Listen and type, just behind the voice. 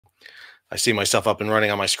I see myself up and running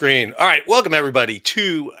on my screen. All right, welcome everybody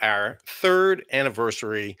to our third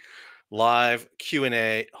anniversary live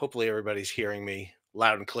Q&A. Hopefully everybody's hearing me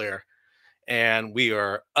loud and clear, and we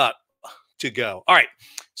are up to go. All right,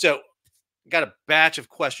 so got a batch of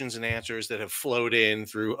questions and answers that have flowed in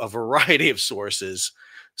through a variety of sources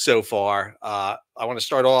so far. I want to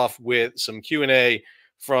start off with some Q&A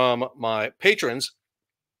from my patrons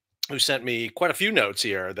who sent me quite a few notes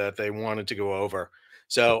here that they wanted to go over.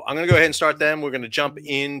 So I'm going to go ahead and start them. We're going to jump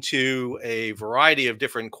into a variety of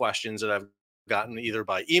different questions that I've gotten either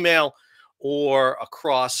by email or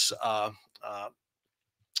across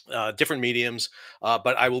different mediums,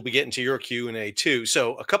 but I will be getting to your Q&A too.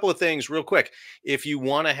 So a couple of things real quick. If you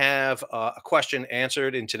want to have a question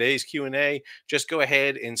answered in today's Q&A, just go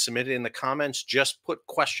ahead and submit it in the comments. Just put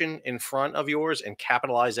question in front of yours and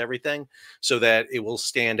capitalize everything so that it will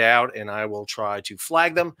stand out, and I will try to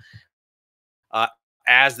flag them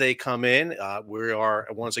as they come in. We are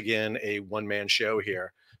once again a one-man show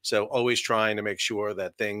here, so always trying to make sure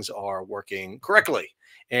that things are working correctly.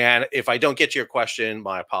 And if I don't get to your question,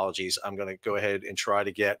 my apologies. I'm going to go ahead and try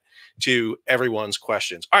to get to everyone's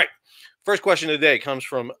questions. All right. First question of the day comes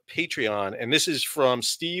from Patreon, and this is from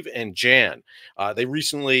Steve and Jan. They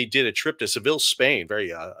recently did a trip to Seville, Spain.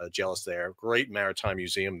 Very jealous there. Great maritime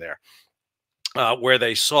museum there. Where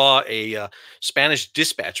they saw a Spanish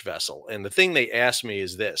dispatch vessel. And the thing they asked me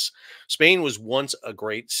is this: Spain was once a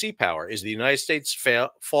great sea power. Is the United States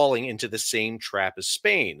falling into the same trap as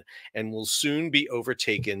Spain and will soon be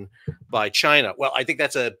overtaken by China? Well, I think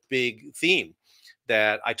that's a big theme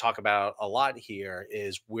that I talk about a lot here,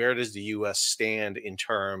 is where does the U.S. stand in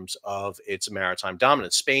terms of its maritime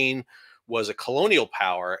dominance? Spain was a colonial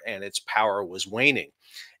power and its power was waning.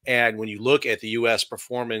 And when you look at the U.S.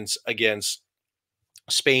 performance against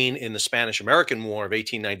Spain in the Spanish-American War of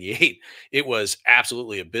 1898, it was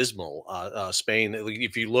absolutely abysmal. Spain,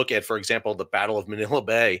 if you look at, for example, the Battle of Manila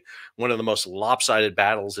Bay, one of the most lopsided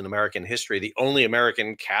battles in American history, the only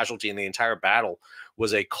American casualty in the entire battle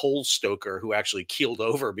was a coal stoker who actually keeled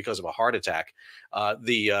over because of a heart attack.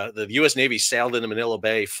 The U.S. Navy sailed into Manila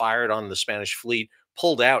Bay, fired on the Spanish fleet,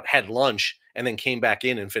 pulled out, had lunch, and then came back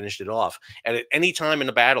in and finished it off. And at any time in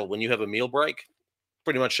a battle, when you have a meal break,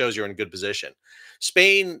 pretty much shows you're in a good position.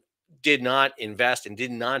 Spain did not invest and did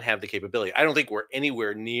not have the capability. I don't think we're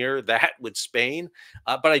anywhere near that with Spain,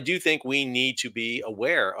 but I do think we need to be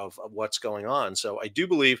aware of what's going on. So I do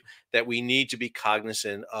believe that we need to be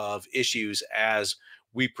cognizant of issues as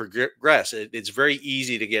we progress. It's very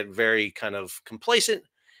easy to get very kind of complacent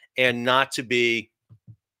and not to be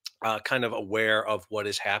kind of aware of what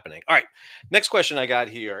is happening. All right, next question I got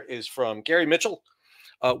here is from Gary Mitchell.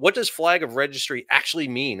 What does flag of registry actually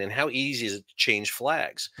mean, and how easy is it to change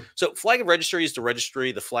flags? So flag of registry is the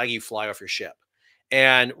registry, the flag you fly off your ship.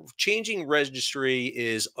 And changing registry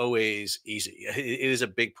is always easy. It is a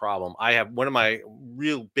big problem. I have one of my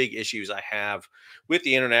real big issues I have with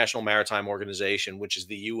the International Maritime Organization, which is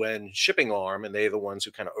the UN shipping arm, and they're the ones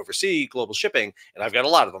who kind of oversee global shipping. And I've got a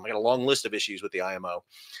lot of them. I got a long list of issues with the IMO.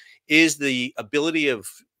 Is the ability of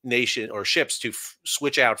nation or ships to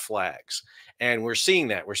switch out flags. And we're seeing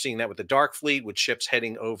that. We're seeing that with the dark fleet, with ships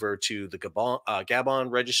heading over to the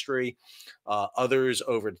Gabon registry, others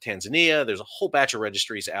over to Tanzania. There's a whole batch of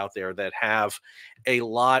registries out there that have a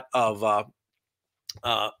lot of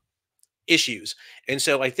issues. And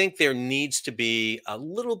so I think there needs to be a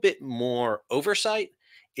little bit more oversight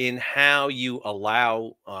in how you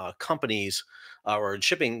allow companies or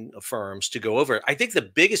shipping firms to go over it. I think the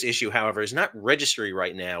biggest issue, however, is not registry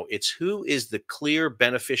right now. It's who is the clear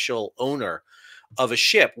beneficial owner of a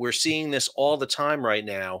ship. We're seeing this all the time right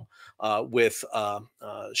now with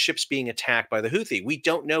ships being attacked by the Houthi. We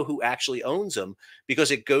don't know who actually owns them because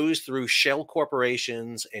it goes through shell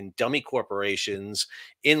corporations and dummy corporations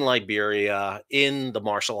in Liberia, in the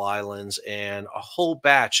Marshall Islands, and a whole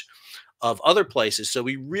batch of other places. So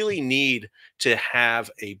we really need to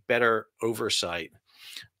have a better oversight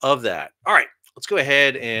of that. All right, let's go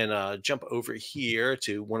ahead and jump over here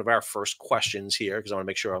to one of our first questions here, because I want to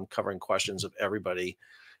make sure I'm covering questions of everybody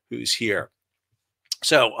who's here.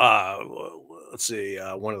 So let's see,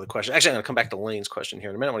 one of the questions. Actually, I'm going to come back to Lane's question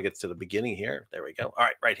here in a minute. I want to get to the beginning here. There we go. All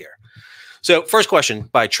right, right here. So first question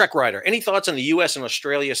by Trek Rider. Any thoughts on the U.S. and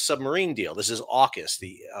Australia submarine deal? This is AUKUS,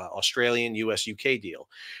 the Australian, U.S., UK deal.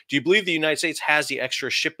 Do you believe the United States has the extra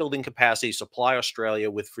shipbuilding capacity to supply Australia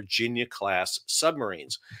with Virginia-class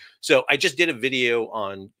submarines? So I just did a video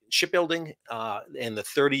on shipbuilding and the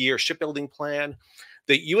 30-year shipbuilding plan.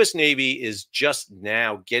 The U.S. Navy is just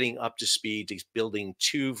now getting up to speed to building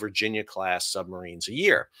 2 Virginia-class submarines a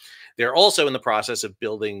year. They're also in the process of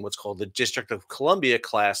building what's called the District of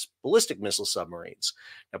Columbia-class ballistic missile submarines.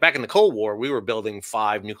 Now, back in the Cold War, we were building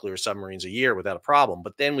 5 nuclear submarines a year without a problem,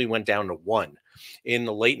 but then we went down to 1 in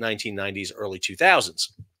the late 1990s, early 2000s.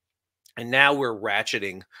 And now we're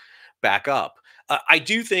ratcheting back up. I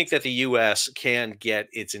do think that the U.S. can get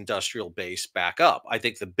its industrial base back up. I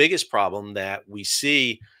think the biggest problem that we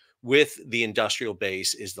see with the industrial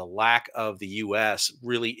base is the lack of the U.S.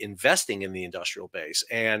 really investing in the industrial base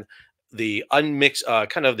and the unmixed,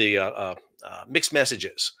 mixed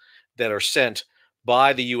messages that are sent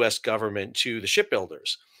by the U.S. government to the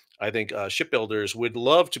shipbuilders. I think shipbuilders would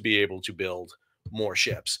love to be able to build more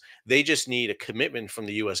ships. They just need a commitment from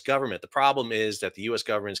the U.S. government. The problem is that the U.S.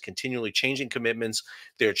 government is continually changing commitments.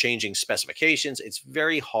 They're changing specifications. It's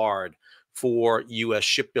very hard for U.S.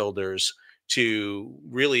 shipbuilders to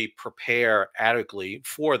really prepare adequately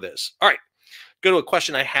for this. All right, go to a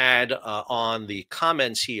question I had on the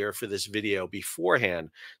comments here for this video beforehand.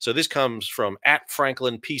 So this comes from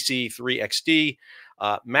 @FranklinPC3XD.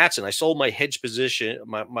 Matson, I sold my hedge position.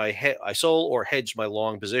 I sold or hedged my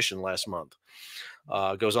long position last month.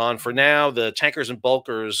 Goes on, for now, the tankers and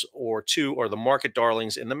bulkers or two are the market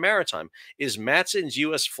darlings in the maritime. Is Matson's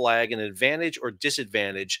U.S. flag an advantage or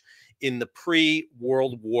disadvantage in the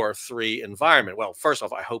pre-World War III environment? Well, first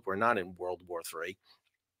off, I hope we're not in World War III.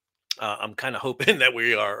 I'm kind of hoping that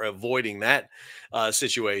we are avoiding that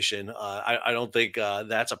situation. I don't think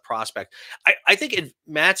that's a prospect. I think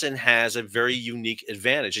Matson has a very unique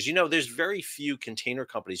advantage. As you know, there's very few container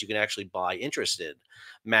companies you can actually buy interest in.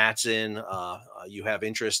 Matson, you have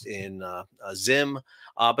interest in Zim,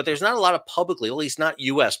 but there's not a lot of publicly, at least not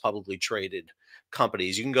U.S. publicly traded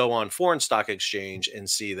companies. You can go on foreign stock exchange and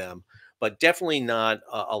see them, but definitely not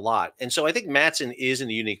a lot. And so I think Matson is in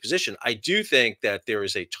a unique position. I do think that there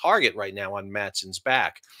is a target right now on Matson's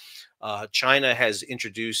back. China has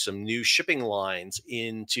introduced some new shipping lines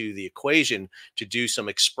into the equation to do some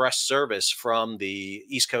express service from the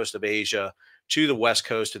east coast of Asia to the west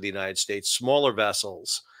coast of the United States, smaller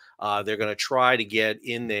vessels. They're going to try to get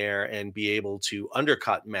in there and be able to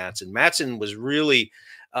undercut Matson. Matson was really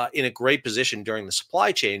in a great position during the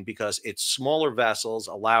supply chain because its smaller vessels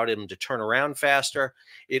allowed him to turn around faster.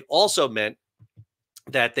 It also meant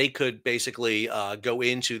that they could basically go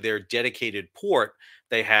into their dedicated port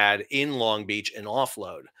they had in Long Beach and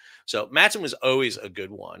offload. So Matson was always a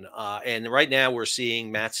good one. And right now we're seeing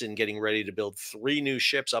Matson getting ready to build 3 new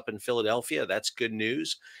ships up in Philadelphia. That's good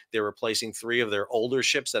news. They're replacing 3 of their older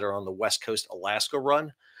ships that are on the West Coast Alaska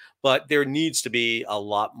run. But there needs to be a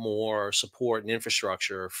lot more support and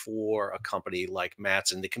infrastructure for a company like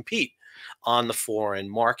Matson to compete on the foreign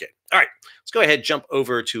market. All right, let's go ahead, jump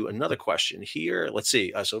over to another question here. Let's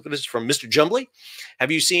see. So this is from Mr. Jumbly.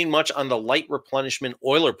 Have you seen much on the light replenishment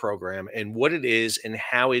oiler program and what it is and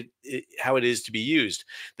how it is to be used?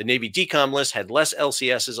 The Navy decom list had less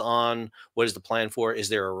LCSs on. What is the plan for? Is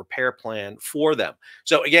there a repair plan for them?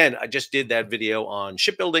 So again, I just did that video on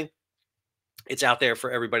shipbuilding. It's out there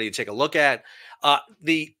for everybody to take a look at.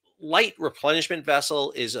 The light replenishment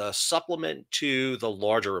vessel is a supplement to the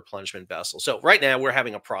larger replenishment vessel. So right now we're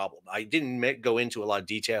having a problem. I didn't go into a lot of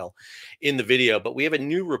detail in the video, but we have a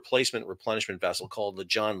new replacement replenishment vessel called the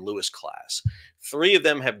John Lewis class. 3 of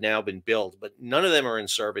them have now been built, but none of them are in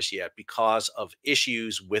service yet because of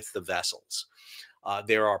issues with the vessels.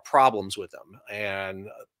 There are problems with them, and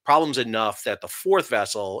problems enough that the 4th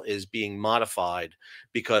vessel is being modified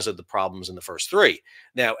because of the problems in the first 3.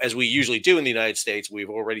 Now, as we usually do in the United States, we've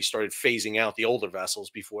already started phasing out the older vessels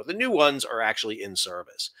before the new ones are actually in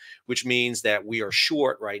service, which means that we are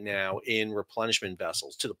short right now in replenishment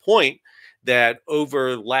vessels, to the point that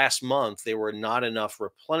over last month, there were not enough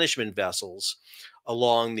replenishment vessels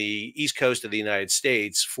along the east coast of the United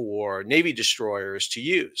States for Navy destroyers to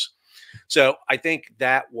use. So I think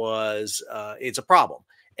that was it's a problem.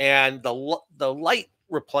 And the light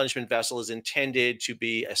replenishment vessel is intended to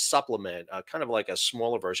be a supplement, kind of like a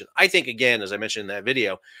smaller version. I think, again, as I mentioned in that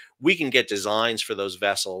video, we can get designs for those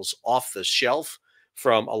vessels off the shelf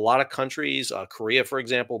from a lot of countries. Korea, for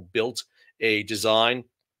example, built a design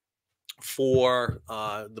for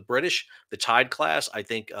the British, the Tide class. I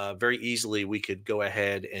think very easily we could go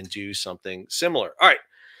ahead and do something similar. All right.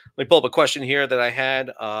 Let me pull up a question here that I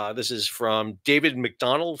had. This is from David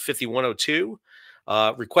McDonald, 5102.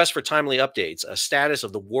 Request for timely updates. A status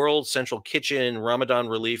of the World Central Kitchen Ramadan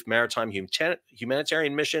Relief Maritime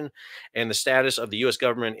Humanitarian Mission and the status of the U.S.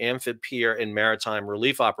 government Amphib Pier and Maritime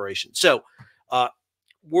Relief Operation. So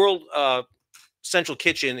World Central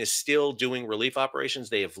Kitchen is still doing relief operations.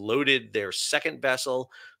 They have loaded their second vessel.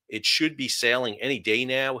 It should be sailing any day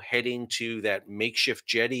now, heading to that makeshift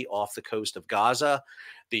jetty off the coast of Gaza.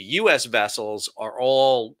 The U.S. vessels are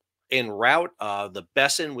all en route. The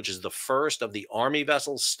Besson, which is the first of the Army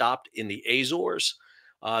vessels, stopped in the Azores.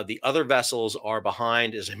 The other vessels are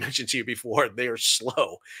behind, as I mentioned to you before. They are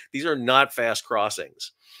slow. These are not fast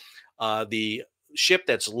crossings. The ship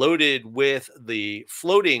that's loaded with the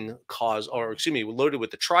floating cause, or excuse me, loaded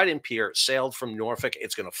with the Trident Pier, sailed from Norfolk.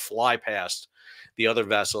 It's going to fly past the other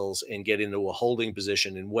vessels and get into a holding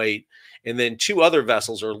position and wait. And then two other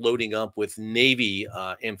vessels are loading up with Navy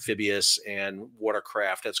amphibious and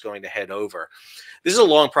watercraft that's going to head over. This is a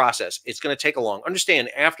long process. It's going to take a long. Understand,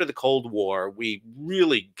 after the Cold War, we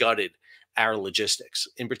really gutted our logistics.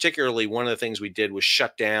 And particularly, one of the things we did was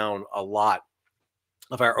shut down a lot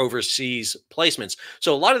of our overseas placements.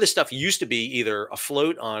 So a lot of this stuff used to be either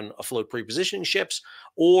afloat on afloat prepositioning ships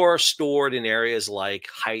or stored in areas like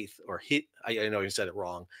Hythe or Hith. I know you said it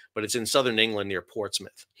wrong, but it's in southern England near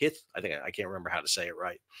Portsmouth. Hythe, I can't remember how to say it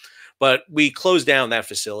right. But we closed down that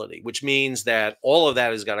facility, which means that all of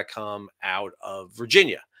that has got to come out of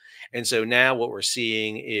Virginia. And so now what we're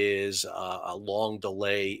seeing is a long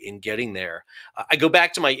delay in getting there. I go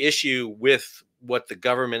back to my issue with what the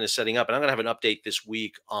government is setting up, and I'm going to have an update this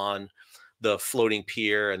week on the floating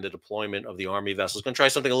pier and the deployment of the Army vessels. Going to try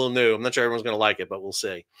something a little new. I'm not sure everyone's going to like it, but we'll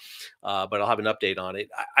see. But I'll have an update on it.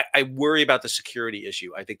 I worry about the security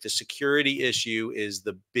issue. I think the security issue is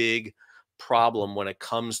the big problem when it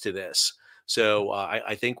comes to this. So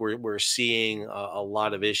I think we're seeing a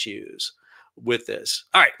lot of issues with this.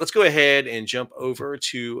 All right, let's go ahead and jump over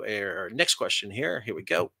to our next question here. Here we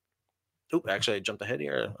go. Oh, actually, I jumped ahead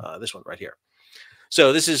here. This one right here.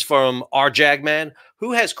 So this is from R. Jagman.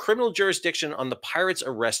 Who has criminal jurisdiction on the pirates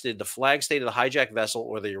arrested, the flag state of the hijacked vessel,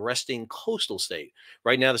 or the arresting coastal state?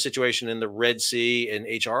 Right now, the situation in the Red Sea and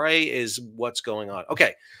HRA is what's going on.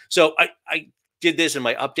 Okay, so I did this in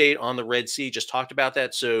my update on the Red Sea, just talked about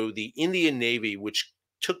that. So the Indian Navy, which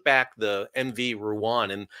took back the MV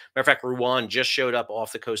Ruwan, and matter of fact, Ruwan just showed up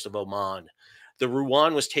off the coast of Oman. The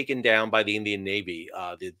Ruwan was taken down by the Indian Navy,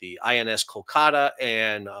 the INS Kolkata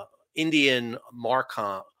and Indian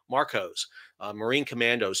Marcos, Marine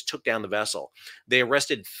commandos took down the vessel. They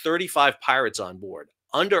arrested 35 pirates on board.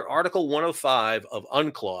 Under Article 105 of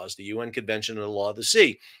UNCLOS, the UN Convention on the Law of the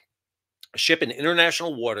Sea, a ship in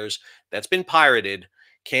international waters that's been pirated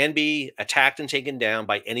can be attacked and taken down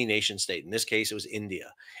by any nation state. In this case, it was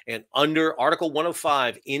India. And under Article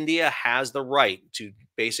 105, India has the right to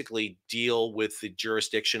basically deal with the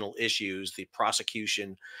jurisdictional issues, the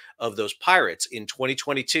prosecution of those pirates. In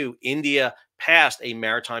 2022, India passed a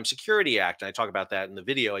Maritime Security Act. And I talk about that in the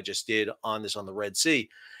video I just did on this on the Red Sea.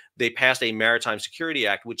 They passed a Maritime Security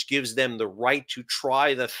Act, which gives them the right to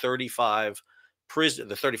try the 35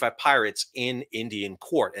 pirates in Indian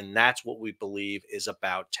court. And that's what we believe is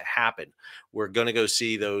about to happen. We're going to go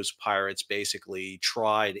see those pirates basically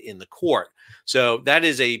tried in the court. So that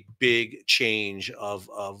is a big change of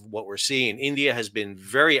what we're seeing. India has been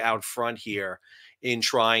very out front here in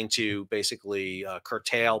trying to basically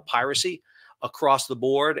curtail piracy across the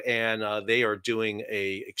board. And they are doing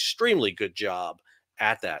a extremely good job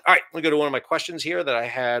at that. All right, let me go to one of my questions here that I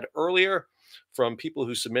had earlier from people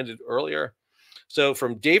who submitted earlier. So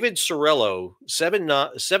from David Sorello,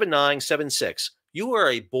 7976, you are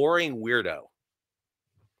a boring weirdo.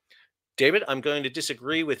 David, I'm going to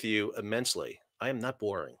disagree with you immensely. I am not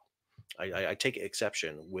boring. I take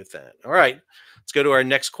exception with that. All right, let's go to our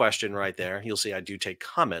next question right there. You'll see I do take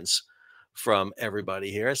comments from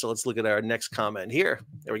everybody here. So let's look at our next comment here.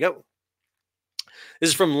 There we go. This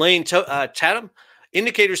is from Lane Tatum.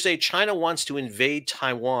 Indicators say China wants to invade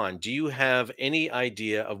Taiwan. Do you have any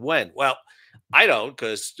idea of when? Well, I don't,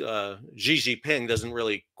 because Xi Jinping doesn't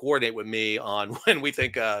really coordinate with me on when we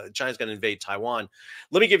think China's going to invade Taiwan.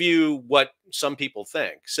 Let me give you what some people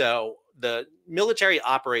think. So the military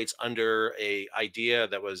operates under an idea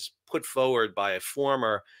that was put forward by a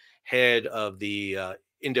former head of the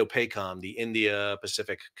Indo-PACOM, the India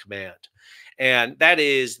Pacific Command. And that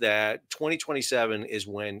is that 2027 is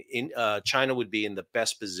when China would be in the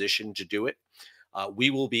best position to do it.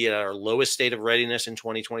 We will be at our lowest state of readiness in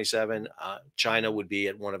 2027. China would be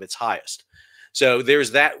at one of its highest. So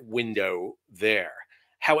there's that window there.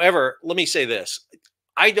 However, let me say this.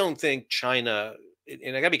 I don't think China,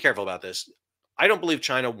 and I got to be careful about this. I don't believe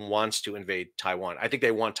China wants to invade Taiwan. I think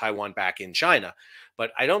they want Taiwan back in China,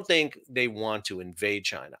 but I don't think they want to invade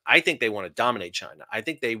China. I think they want to dominate China. I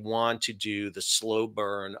think they want to do the slow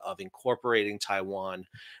burn of incorporating Taiwan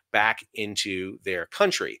back into their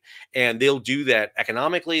country. And they'll do that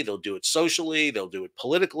economically, they'll do it socially, they'll do it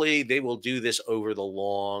politically. They will do this over the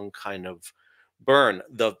long kind of burn.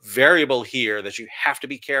 The variable here that you have to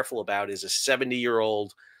be careful about is a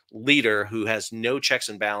 70-year-old leader who has no checks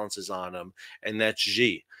and balances on him, and that's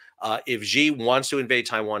Xi. If Xi wants to invade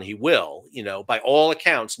Taiwan, he will. You know, by all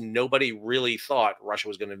accounts, nobody really thought Russia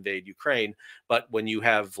was going to invade Ukraine. But when you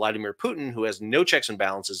have Vladimir Putin, who has no checks and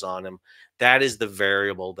balances on him, that is the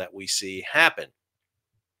variable that we see happen.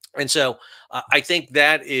 And so I think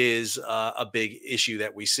that is a big issue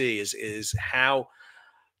that we see is how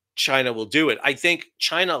China will do it. I think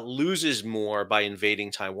China loses more by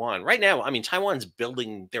invading Taiwan. Right now, I mean, Taiwan's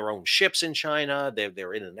building their own ships in China.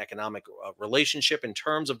 They're in an economic relationship in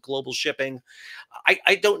terms of global shipping.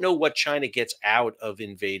 I don't know what China gets out of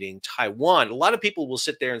invading Taiwan. A lot of people will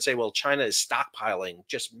sit there and say, well, China is stockpiling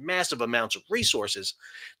just massive amounts of resources.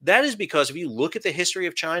 That is because if you look at the history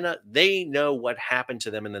of China, they know what happened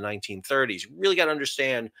to them in the 1930s. You really got to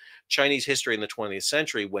understand Chinese history in the 20th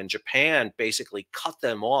century when Japan basically cut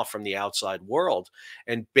them off from the outside world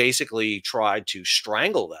and basically tried to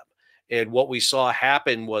strangle them. And what we saw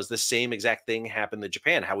happen was the same exact thing happened to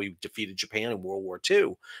Japan. How we defeated Japan in World War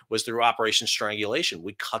II was through Operation Strangulation.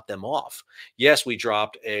 We cut them off. Yes, we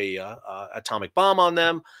dropped a atomic bomb on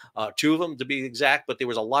them, two of them to be exact, but there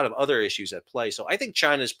was a lot of other issues at play. So I think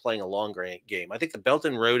China is playing a long game. I think the Belt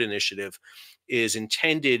and Road Initiative is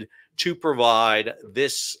intended to provide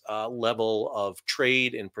this level of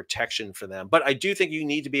trade and protection for them. But I do think you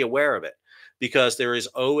need to be aware of it because there is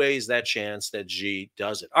always that chance that Xi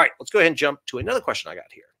does it. All right, let's go ahead and jump to another question I got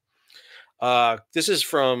here. This is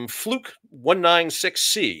from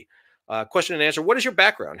Fluke196C. Question and answer. What is your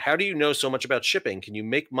background? How do you know so much about shipping? Can you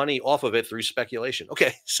make money off of it through speculation?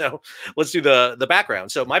 Okay, so let's do the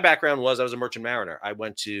background. So my background was I was a merchant mariner. I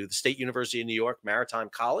went to the State University of New York Maritime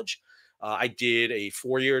College. I did a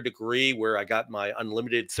 4-year degree where I got my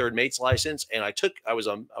unlimited third mate's license, and I was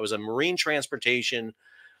a marine transportation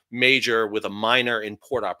major with a minor in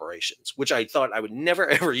port operations, which I thought I would never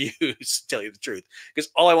ever use, to tell you the truth,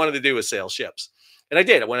 because all I wanted to do was sail ships. And I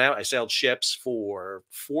did. I went out, I sailed ships for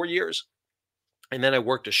 4 years, and then I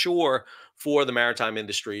worked ashore for the maritime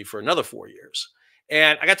industry for another 4 years.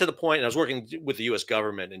 And I got to the point, and I was working with the US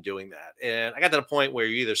government and doing that. And I got to the point where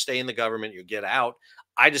you either stay in the government or you get out.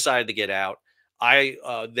 I decided to get out. I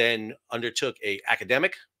then undertook a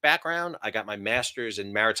academic background. I got my master's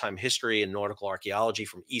in maritime history and nautical archaeology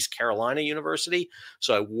from East Carolina University.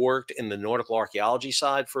 So I worked in the nautical archaeology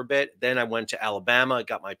side for a bit. Then I went to Alabama,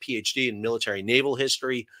 got my PhD in military naval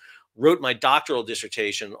history, wrote my doctoral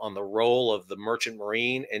dissertation on the role of the merchant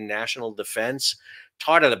marine in national defense,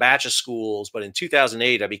 taught at a batch of schools. But in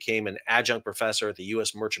 2008, I became an adjunct professor at the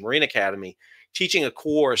U.S. Merchant Marine Academy, teaching a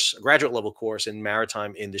course, a graduate level course in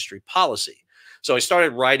maritime industry policy. So I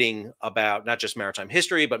started writing about not just maritime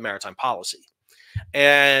history, but maritime policy.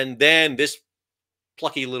 And then this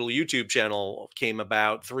plucky little YouTube channel came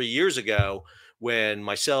about 3 years ago when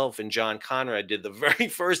myself and John Conrad did the very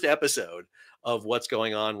first episode of What's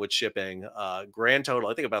Going On with Shipping. Grand total,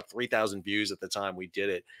 I think about 3,000 views at the time we did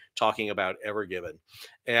it, talking about Ever Given.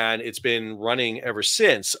 And it's been running ever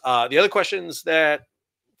since. The other questions that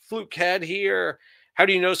Fluke had here: how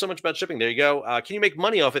do you know so much about shipping? There you go. Can you make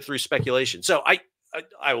money off it through speculation? So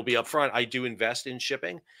I will be upfront. I do invest in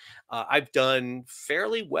shipping. I've done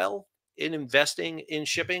fairly well in investing in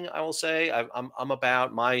shipping. I will say I'm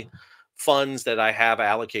about my funds that I have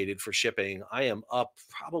allocated for shipping. I am up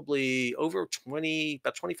probably over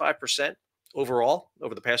about 25% overall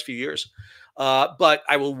over the past few years. But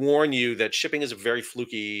I will warn you that shipping is a very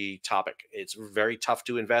fluky topic. It's very tough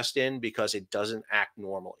to invest in because it doesn't act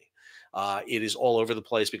normally. It is all over the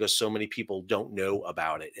place because so many people don't know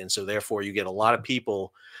about it. And so therefore you get a lot of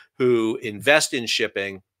people who invest in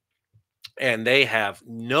shipping and they have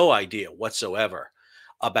no idea whatsoever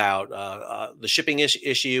about the shipping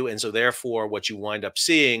issue. And so therefore what you wind up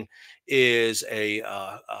seeing is a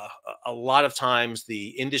lot of times the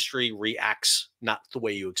industry reacts not the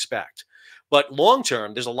way you expect. But long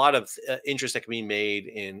term, there's a lot of interest that can be made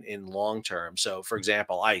in long term. So, for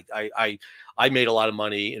example, I made a lot of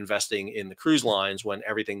money investing in the cruise lines when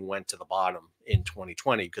everything went to the bottom in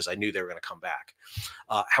 2020 because I knew they were going to come back.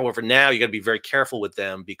 However, now you got to be very careful with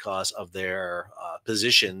them because of their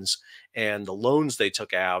positions and the loans they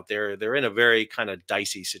took out. They're in a very kind of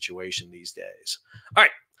dicey situation these days. All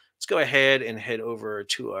right, let's go ahead and head over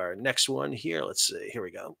to our next one here. Let's see. Here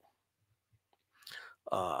we go.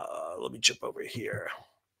 Let me jump over here.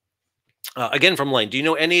 Again from Lane, do you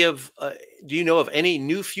know of any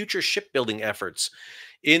new future shipbuilding efforts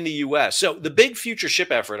in the U.S.? So the big future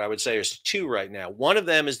ship effort, I would say, is two right now. One of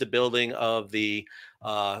them is the building of uh,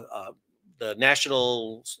 uh, the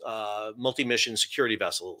national multi-mission security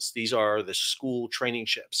vessels. These are the school training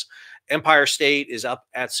ships. Empire State is up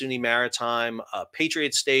at SUNY Maritime.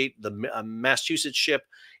 Patriot State, the Massachusetts ship,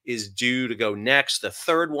 is due to go next. The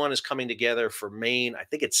third one is coming together for Maine. I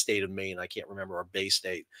think it's state of Maine. I can't remember, or Bay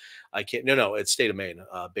State. I can't. No, it's state of Maine.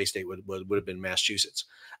 Bay State would have been Massachusetts,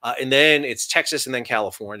 and then it's Texas, and then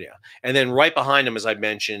California, and then right behind them, as I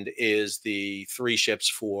mentioned, is the three ships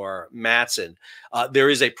for Matson. There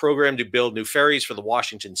is a program to build new ferries for the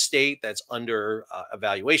Washington State that's under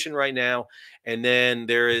evaluation right now, and then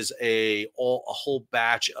there is a whole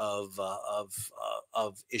batch of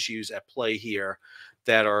issues at play here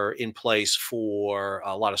that are in place for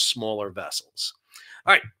a lot of smaller vessels.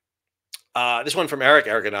 All right. This one from Eric.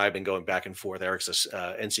 Eric and I have been going back and forth. Eric's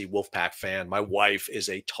a NC Wolfpack fan. My wife is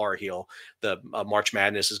a Tar Heel. The March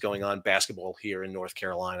Madness is going on, basketball here in North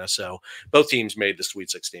Carolina. So both teams made the Sweet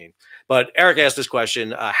 16. But Eric asked this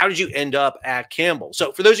question: how did you end up at Campbell?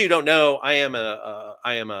 So for those of you who don't know, I am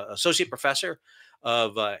an associate professor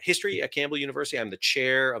of history at Campbell University. I'm the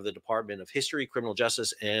chair of the Department of History, Criminal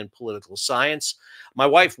Justice, and Political Science. My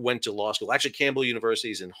wife went to law school. Actually, Campbell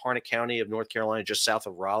University is in Harnett County of North Carolina, just south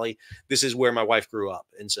of Raleigh. This is where my wife grew up.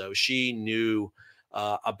 And so she knew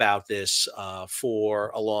about this for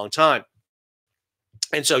a long time.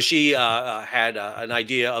 And so she had an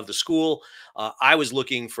idea of the school. I was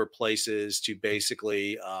looking for places to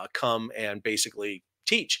basically come and basically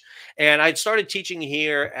teach. And I'd started teaching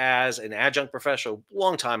here as an adjunct professor a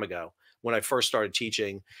long time ago when I first started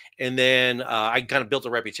teaching. And then I kind of built a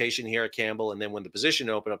reputation here at Campbell. And then when the position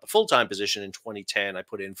opened up, the full-time position in 2010, I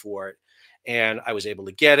put in for it and I was able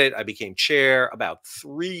to get it. I became chair about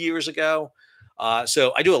 3 years ago.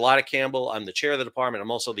 So I do a lot at Campbell. I'm the chair of the department.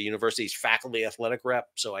 I'm also the university's faculty athletic rep.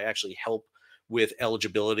 So I actually help with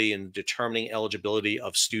eligibility and determining eligibility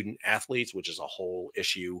of student athletes, which is a whole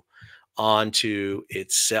issue onto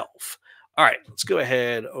itself. All right, let's go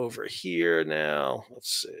ahead over here now.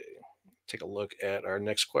 Let's see, take a look at our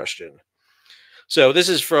next question. So this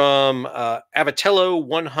is from Avatello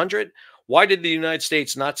 100. Why did the United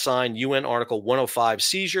States not sign UN Article 105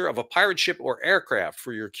 seizure of a pirate ship or aircraft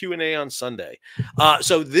for your Q&A on Sunday?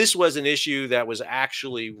 So this was an issue that was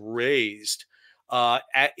actually raised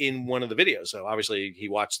in one of the videos. So obviously he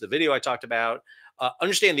watched the video I talked about.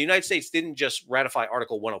 Understand the United States didn't just ratify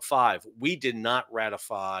Article 105. We did not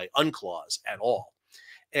ratify UNCLOS at all.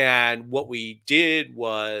 And what we did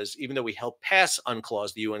was, even though we helped pass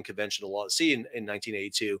UNCLOS, the UN Convention on Law at Sea in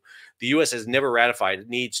 1982, the U.S. has never ratified. It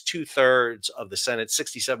needs 2/3 of the Senate,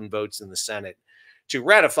 67 votes in the Senate to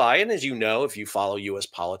ratify. And as you know, if you follow U.S.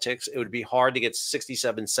 politics, it would be hard to get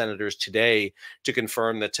 67 senators today to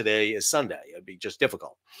confirm that today is Sunday. It would be just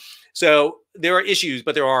difficult. So there are issues,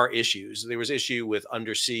 but there are issues. There was issue with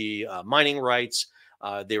undersea mining rights.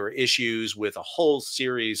 There were issues with a whole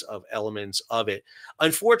series of elements of it.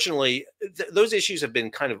 Unfortunately, those issues have been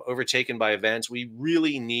kind of overtaken by events. We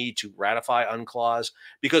really need to ratify UNCLOS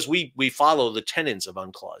because we follow the tenets of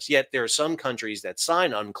UNCLOS. Yet there are some countries that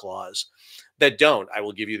sign UNCLOS that don't. I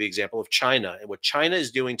will give you the example of China. And what China is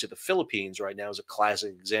doing to the Philippines right now is a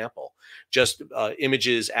classic example. Just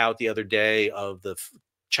images out the other day of the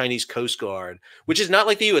Chinese Coast Guard, which is not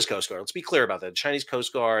like the U.S. Coast Guard. Let's be clear about that. The Chinese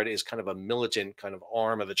Coast Guard is kind of a militant kind of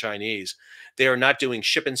arm of the Chinese. They are not doing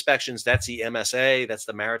ship inspections. That's the MSA. That's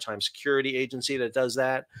the Maritime Security Agency that does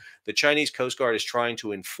that. The Chinese Coast Guard is trying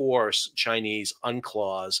to enforce Chinese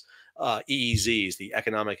UNCLOS EEZs, the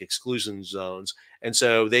economic exclusion zones. And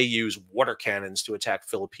so they use water cannons to attack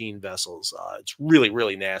Philippine vessels. It's really,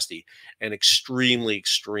 really nasty and extremely,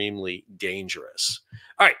 extremely dangerous.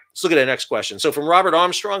 All right, let's look at the next question. So from Robert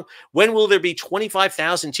Armstrong, when will there be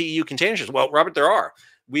 25,000 TEU container ships? Well, Robert, there are.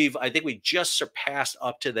 I think we just surpassed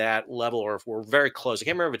up to that level, or if we're very close. I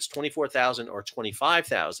can't remember if it's 24,000 or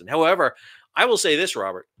 25,000. However, I will say this,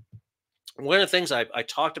 Robert. One of the things I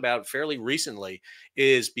talked about fairly recently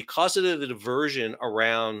is because of the diversion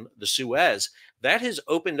around the Suez, that has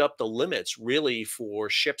opened up the limits really for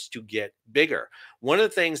ships to get bigger. One of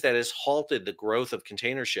the things that has halted the growth of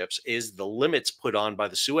container ships is the limits put on by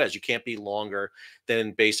the Suez. You can't be longer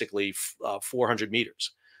than basically 400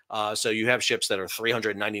 meters. So you have ships that are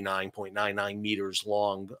 399.99 meters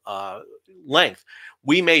long length.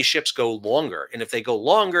 Ships go longer. And if they go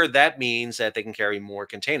longer, that means that they can carry more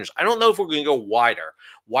containers. I don't know if we're going to go wider.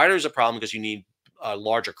 Wider is a problem because you need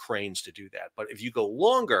larger cranes to do that. But if you go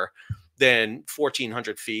longer, than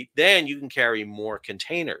 1,400 feet, then you can carry more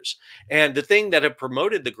containers. And the thing that have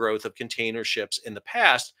promoted the growth of container ships in the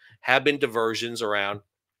past have been diversions around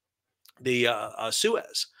the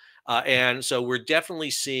Suez. And so we're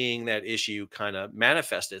definitely seeing that issue kind of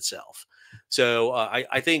manifest itself. So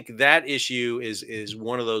I think that issue is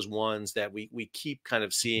one of those ones that we keep kind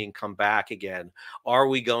of seeing come back again. Are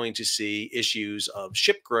we going to see issues of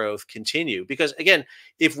ship growth continue? Because again,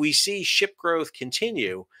 if we see ship growth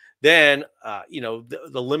continue, then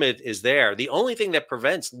the limit is there. The only thing that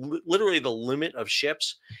prevents literally the limit of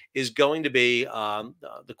ships is going to be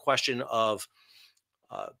the question of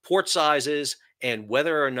port sizes and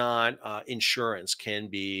whether or not insurance can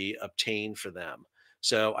be obtained for them.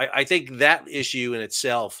 So I think that issue in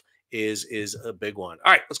itself is a big one.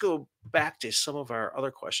 All right, let's go back to some of our other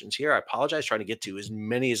questions here. I apologize, trying to get to as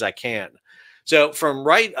many as I can. So from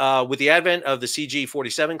with the advent of the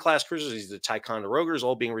CG-47 class cruisers, the Ticonderogas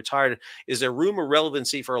all being retired, is there room or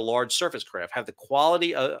relevancy for a large surface craft? Have the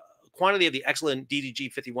quantity of the excellent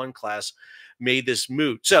DDG-51 class made this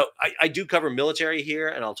moot? So I do cover military here,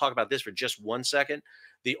 and I'll talk about this for just 1 second.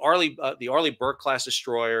 The Arleigh Burke class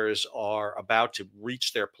destroyers are about to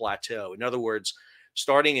reach their plateau. In other words,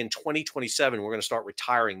 starting in 2027, we're going to start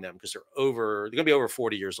retiring them because they're going to be over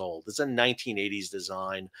 40 years old. It's a 1980s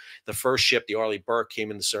design. The first ship, the Arleigh Burke,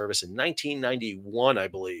 came into service in 1991, I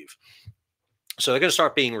believe. So they're going to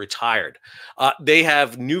start being retired. They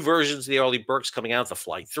have new versions of the Arleigh Burkes coming out, the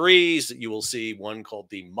Flight 3s. You will see one called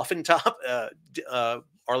the Muffin Top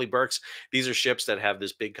Arleigh Burkes. These are ships that have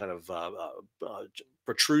this big kind of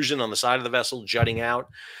protrusion on the side of the vessel jutting out.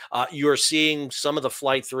 You're seeing some of the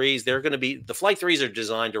Flight 3s. The Flight 3s are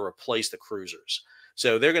designed to replace the cruisers.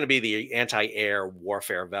 So they're going to be the anti-air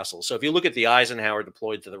warfare vessels. So if you look at the Eisenhower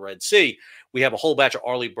deployed to the Red Sea, we have a whole batch of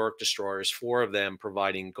Arleigh Burke destroyers, 4 of them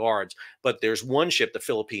providing guards. But there's one ship, the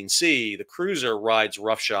Philippine Sea. The cruiser rides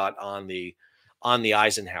roughshod on the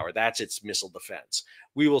Eisenhower. That's its missile defense.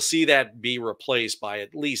 We will see that be replaced by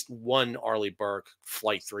at least one Arleigh Burke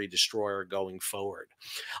Flight 3 destroyer going forward.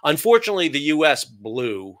 Unfortunately, the U.S.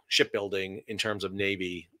 blew shipbuilding in terms of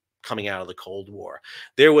Navy coming out of the Cold War.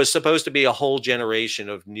 There was supposed to be a whole generation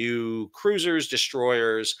of new cruisers,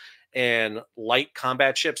 destroyers, and light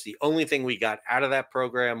combat ships. The only thing we got out of that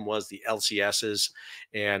program was the LCSs.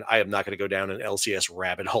 And I am not going to go down an LCS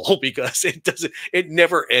rabbit hole because it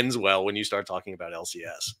never ends well when you start talking about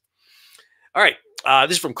LCS. All right.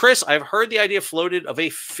 This is from Chris. I've heard the idea floated of a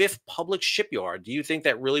 5th public shipyard. Do you think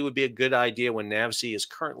that really would be a good idea when NAVSEA is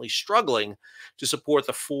currently struggling to support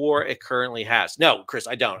the 4 it currently has? No, Chris,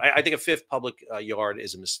 I don't. I think a 5th public yard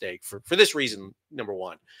is a mistake for this reason. Number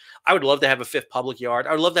one, I would love to have a 5th public yard.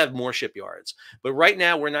 I would love to have more shipyards. But right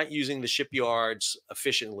now, we're not using the shipyards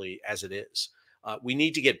efficiently as it is. We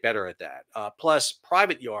need to get better at that. Plus,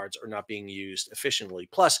 private yards are not being used efficiently.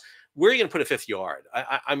 Plus, where are you going to put a 5th yard?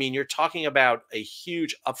 I mean, you're talking about a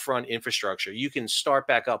huge upfront infrastructure. You can start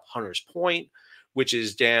back up Hunters Point, which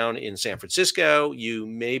is down in San Francisco. You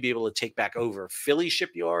may be able to take back over Philly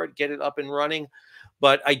Shipyard, get it up and running.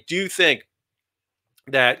 But I do think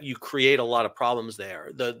that you create a lot of problems there.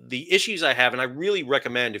 The issues I have, and I really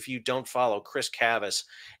recommend if you don't follow Chris Cavas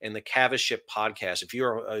and the Cavas Ship podcast, if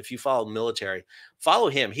you follow military, follow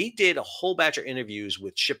him. He did a whole batch of interviews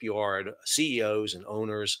with shipyard CEOs and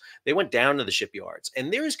owners. They went down to the shipyards,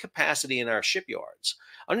 and there is capacity in our shipyards.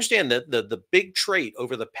 Understand that the big trait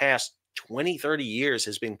over the past 20, 30 years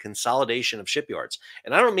has been consolidation of shipyards.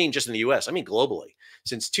 And I don't mean just in the US, I mean globally.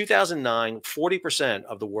 Since 2009, 40%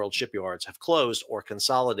 of the world shipyards have closed or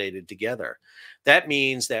consolidated together. That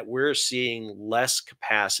means that we're seeing less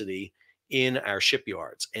capacity in our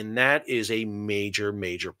shipyards. And that is a major,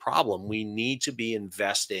 major problem. We need to be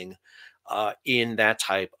investing in that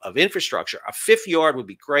type of infrastructure. A 5th yard would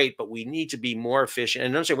be great, but we need to be more efficient.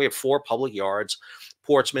 And understand we have 4 public yards: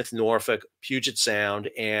 Portsmouth, Norfolk, Puget Sound,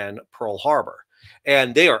 and Pearl Harbor.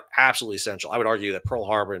 And they are absolutely essential. I would argue that Pearl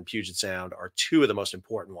Harbor and Puget Sound are 2 of the most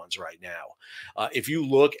important ones right now. If you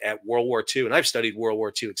look at World War II, and I've studied World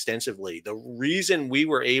War II extensively, the reason we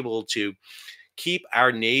were able to keep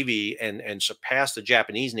our Navy and surpass the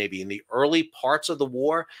Japanese Navy in the early parts of the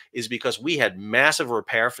war is because we had massive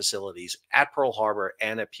repair facilities at Pearl Harbor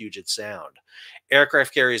and at Puget Sound.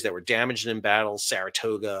 Aircraft carriers that were damaged in battle,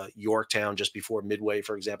 Saratoga, Yorktown, just before Midway,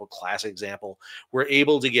 for example, classic example, were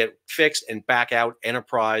able to get fixed and back out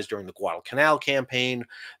Enterprise during the Guadalcanal campaign.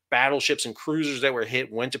 battleships and cruisers that were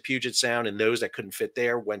hit went to Puget Sound, and those that couldn't fit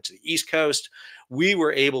there went to the East Coast. We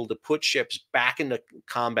were able to put ships back into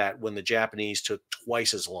combat when the Japanese took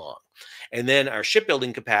twice as long. And then our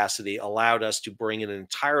shipbuilding capacity allowed us to bring an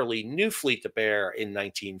entirely new fleet to bear in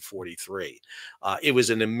 1943. It was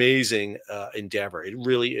an amazing endeavor. It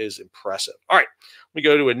really is impressive. All right, we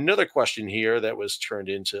go to another question here that was turned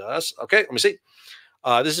into us. Okay, let me see.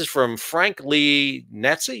 This is from Frank Lee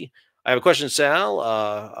Netzi. I have a question,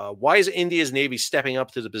 Sal. Why is India's Navy stepping up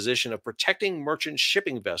to the position of protecting merchant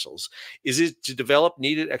shipping vessels? Is it to develop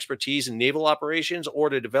needed expertise in naval operations or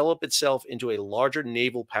to develop itself into a larger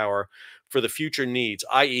naval power for the future needs,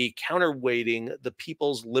 i.e. counterweighting the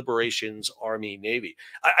People's Liberations Army Navy?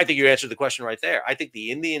 I think you answered the question right there. I think the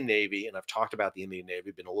Indian Navy, and I've talked about the Indian Navy,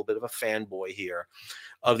 been a little bit of a fanboy here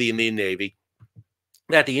of the Indian Navy,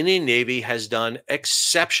 that the Indian Navy has done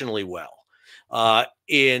exceptionally well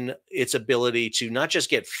in its ability to not just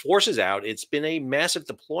get forces out. It's been a massive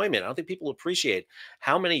deployment. I don't think people appreciate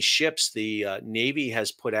how many ships the Navy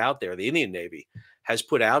has put out there, the Indian Navy has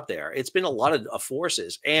put out there. It's been a lot of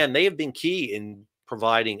forces, and they have been key in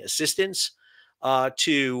providing assistance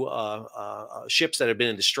to ships that have been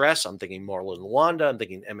in distress. I'm thinking Marlin Wanda. I'm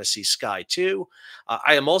thinking MSC Sky 2.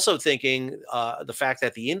 I am also thinking the fact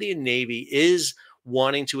that the Indian Navy is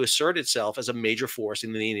wanting to assert itself as a major force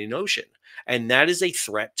in the Indian Ocean. And that is a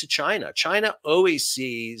threat to China. China always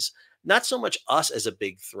sees not so much us as a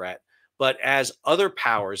big threat, but as other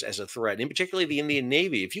powers as a threat, in particularly the Indian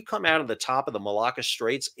Navy. If you come out of the top of the Malacca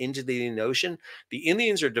Straits into the Indian Ocean, the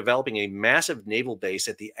Indians are developing a massive naval base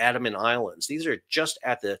at the Andaman Islands. These are just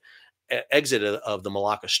at the exit of the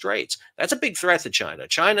Malacca Straits. That's a big threat to China.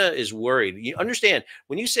 China is worried. You understand,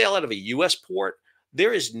 when you sail out of a U.S. port,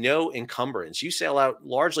 there is no encumbrance. You sail out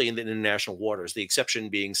largely in the international waters, the exception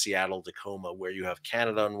being Seattle, Tacoma, where you have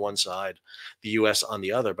Canada on one side, the U.S. on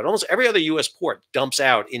the other. But almost every other U.S. port dumps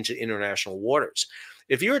out into international waters.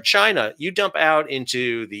 If you're China, you dump out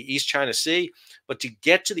into the East China Sea, but to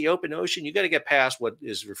get to the open ocean, you got to get past what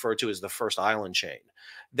is referred to as the first island chain.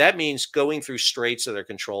 That means going through straits that are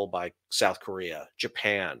controlled by South Korea,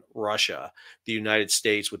 Japan, Russia, the United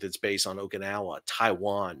States with its base on Okinawa,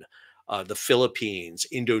 Taiwan, the Philippines,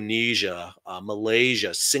 Indonesia,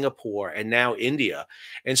 Malaysia, Singapore, and now India.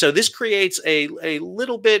 And so this creates a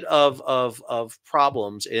little bit of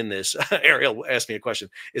problems in this. Ariel asked me a question.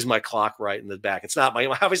 Is my clock right in the back? It's not.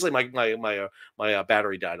 Obviously my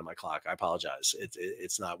battery died on my clock. I apologize.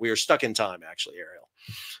 It's not. We are stuck in time, actually, Ariel.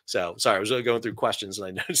 So sorry, I was really going through questions and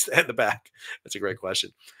I noticed that in the back. That's a great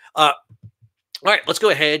question. All right, let's go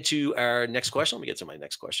ahead to our next question. Let me get to my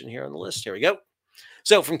next question here on the list. Here we go.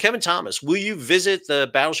 So from Kevin Thomas, will you visit the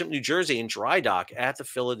Battleship New Jersey and dry dock at the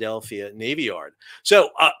Philadelphia Navy Yard? So,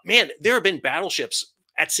 man, there have been battleships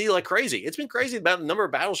at sea like crazy. It's been crazy about the number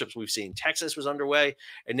of battleships we've seen. Texas was underway,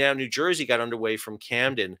 and now New Jersey got underway from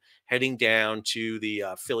Camden, heading down to the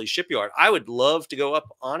Philly shipyard. I would love to go up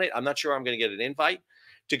on it. I'm not sure I'm going to get an invite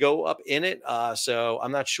to go up in it. So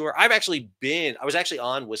I'm not sure. I was actually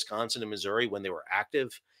on Wisconsin and Missouri when they were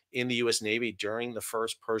active in the U.S. Navy during the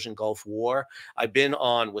first Persian Gulf War. I've been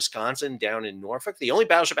on Wisconsin down in Norfolk. The only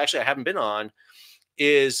battleship actually I haven't been on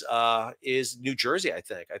is New Jersey. I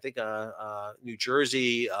think New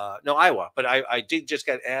Jersey, no, Iowa. But I did just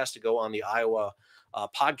get asked to go on the Iowa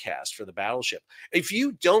podcast for the battleship. If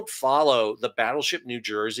you don't follow the Battleship New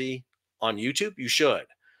Jersey on YouTube, you should.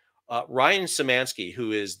 Ryan Szymanski,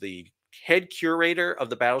 who is the head curator of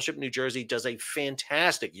the Battleship New Jersey, does a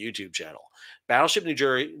fantastic YouTube channel. Battleship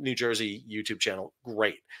New Jersey YouTube channel,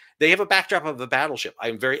 great. They have a backdrop of a battleship.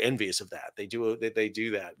 I'm very envious of that. They do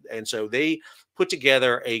that, and so they put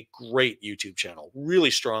together a great YouTube channel.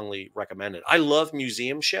 Really strongly recommended. I love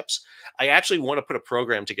museum ships. I actually want to put a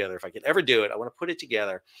program together. If I could ever do it, I want to put it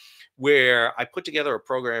together where I put together a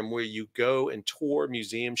program where you go and tour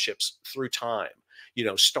museum ships through time. You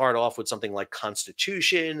know, start off with something like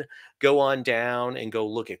Constitution, go on down and go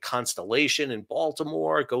look at Constellation in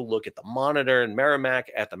Baltimore, go look at the Monitor and Merrimack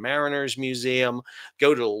at the Mariners Museum,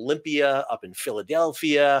 go to Olympia up in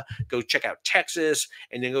Philadelphia, go check out Texas,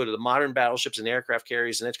 and then go to the modern battleships and aircraft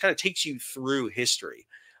carriers. And it kind of takes you through history.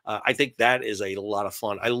 I think that is a lot of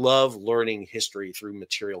fun. I love learning history through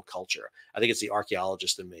material culture. I think it's the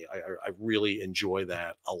archaeologist in me. I really enjoy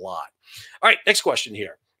that a lot. All right, next question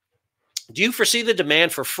here. Do you foresee the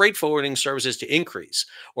demand for freight forwarding services to increase,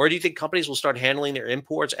 or do you think companies will start handling their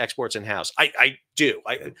imports, exports in-house? I do.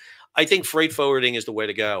 I think freight forwarding is the way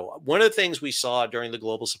to go. One of the things we saw during the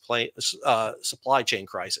global supply chain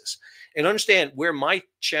crisis, and understand where my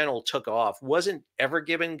channel took off wasn't ever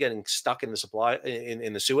getting stuck in the supply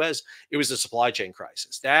in the Suez. It was the supply chain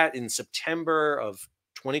crisis. That in September of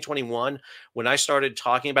 2021 when I started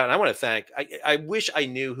talking about, and I want to thank, I wish I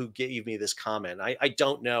knew who gave me this comment. I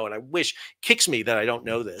don't know. And I wish kicks me that I don't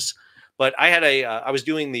know this, but I had I was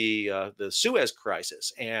doing the Suez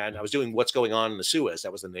crisis, and I was doing what's going on in the Suez.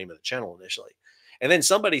 That was the name of the channel initially. And then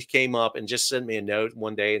somebody came up and just sent me a note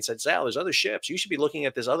one day and said, Sal, there's other ships. You should be looking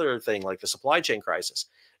at this other thing, like the supply chain crisis.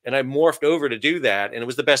 And I morphed over to do that. And it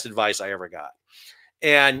was the best advice I ever got.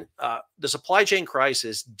 And the supply chain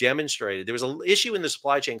crisis demonstrated there was an issue in the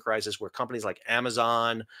supply chain crisis where companies like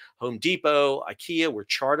Amazon, Home Depot, IKEA were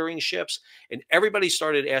chartering ships, and everybody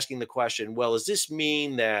started asking the question, well, does this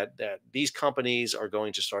mean that these companies are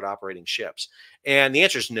going to start operating ships? And the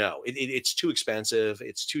answer is no. It's too expensive.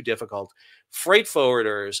 It's too difficult. Freight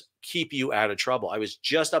forwarders keep you out of trouble. I was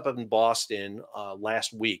just up in Boston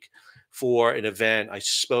last week for an event. I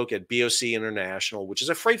spoke at BOC International, which is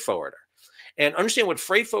a freight forwarder. And understand what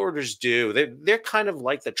freight forwarders do. They're kind of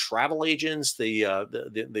like the travel agents, the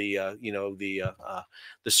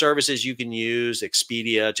services you can use,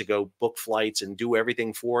 Expedia, to go book flights and do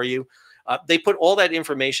everything for you. They put all that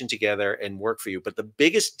information together and work for you. But the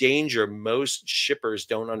biggest danger most shippers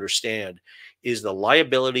don't understand is the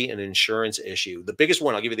liability and insurance issue. The biggest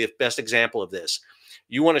one, I'll give you the best example of this.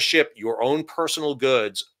 You want to ship your own personal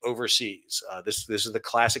goods overseas. This is the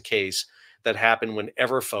classic case that happened when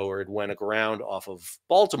Everforward went aground off of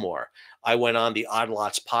Baltimore. I went on the Odd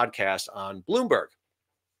Lots podcast on Bloomberg,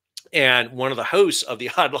 and one of the hosts of the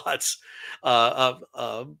Odd Lots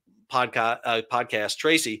podcast,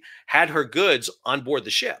 Tracy, had her goods on board the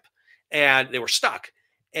ship, and they were stuck.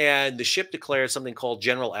 And the ship declared something called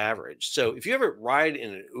general average. So if you ever ride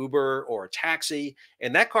in an Uber or a taxi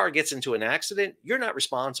and that car gets into an accident, you're not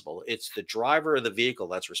responsible. It's the driver of the vehicle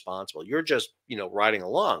that's responsible. You're just, riding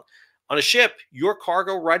along. On a ship, your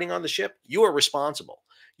cargo riding on the ship, you are responsible.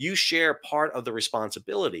 You share part of the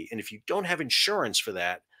responsibility. And if you don't have insurance for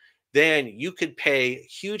that, then you could pay a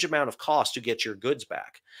huge amount of cost to get your goods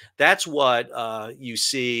back. That's what you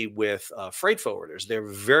see with freight forwarders. They're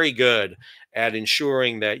very good at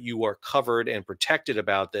ensuring that you are covered and protected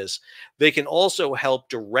about this. They can also help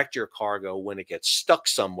direct your cargo when it gets stuck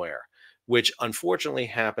somewhere, which unfortunately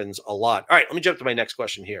happens a lot. All right, let me jump to my next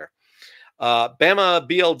question here. Bama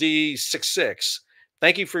BLD 66.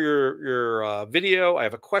 Thank you for your video. I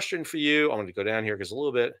have a question for you. I'm going to go down here because a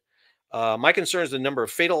little bit. My concern is the number of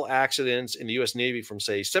fatal accidents in the U.S. Navy from,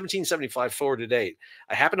 say, 1775 forward to date.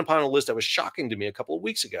 I happened upon a list that was shocking to me a couple of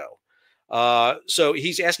weeks ago. So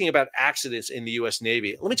he's asking about accidents in the U.S.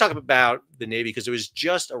 Navy. Let me talk about the Navy because there was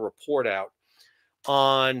just a report out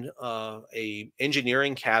on a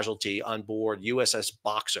engineering casualty on board USS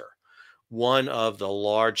Boxer, one of the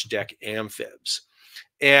large deck amphibs.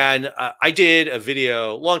 And I did a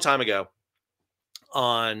video a long time ago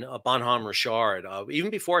on Bonhomme Richard, even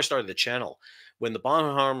before I started the channel, when the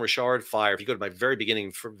Bonhomme Richard fire, if you go to my very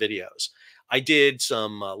beginning for videos, I did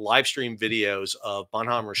some live stream videos of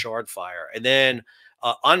Bonhomme Richard fire. And then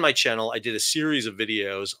on my channel, I did a series of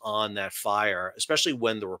videos on that fire, especially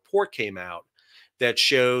when the report came out that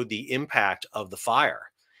showed the impact of the fire.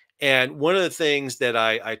 And one of the things that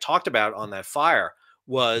I talked about on that fire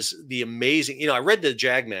was the amazing, I read the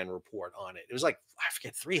Jagman report on it. It was like, I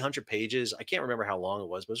forget, 300 pages. I can't remember how long it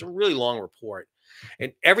was, but it was a really long report.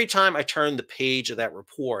 And every time I turned the page of that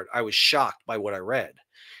report, I was shocked by what I read.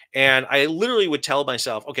 And I literally would tell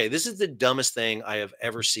myself, okay, this is the dumbest thing I have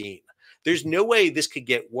ever seen. There's no way this could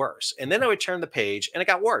get worse. And then I would turn the page and it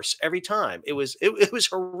got worse every time. It was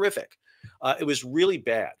horrific. It was really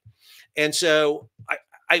bad. And so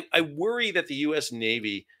I worry that the U.S.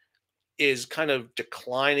 Navy is kind of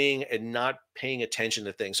declining and not paying attention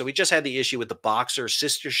to things. So we just had the issue with the Boxer,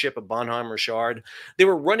 sister ship of Bonhomme Richard. They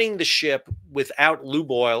were running the ship without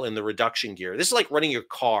lube oil in the reduction gear. This is like running your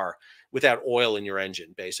car without oil in your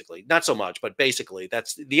engine, basically. Not so much, but basically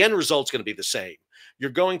that's the end result's going to be the same.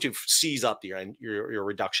 You're going to seize up your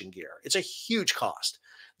reduction gear. It's a huge cost.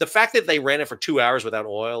 The fact that they ran it for 2 hours without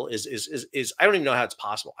oil is I don't even know how it's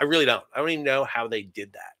possible. I really don't. I don't even know how they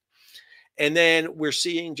did that. And then we're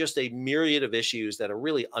seeing just a myriad of issues that are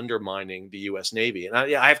really undermining the U.S. Navy. And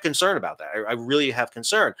I have concern about that. I really have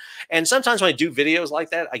concern. And sometimes when I do videos like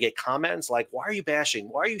that, I get comments like, why are you bashing?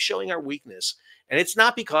 Why are you showing our weakness? And it's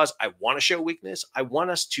not because I want to show weakness. I want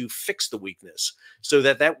us to fix the weakness so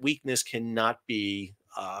that that weakness cannot be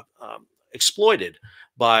exploited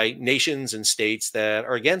by nations and states that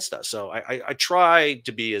are against us. So I try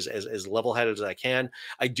to be as level-headed as I can.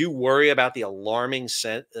 I do worry about the alarming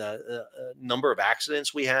number of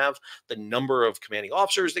accidents we have, the number of commanding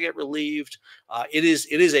officers that get relieved. It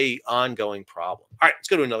is a ongoing problem. All right, let's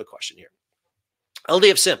go to another question here.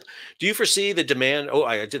 LDF Simp, do you foresee the demand? Oh,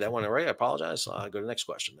 I did that one already. I apologize. Go to the next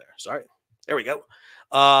question there. Sorry. There we go.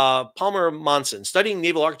 Palmer Monson, studying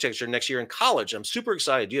naval architecture next year in college. I'm super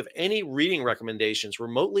excited. Do you have any reading recommendations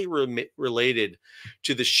remotely related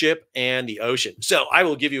to the ship and the ocean? So I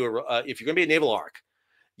will give you if you're going to be a naval arc,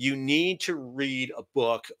 you need to read a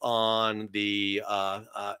book on the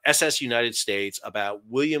SS United States about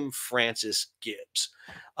William Francis Gibbs.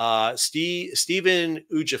 Stephen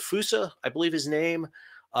Ujafusa, I believe his name,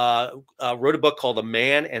 wrote a book called A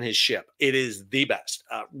Man and His Ship. It is the best.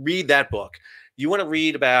 Read that book. You want to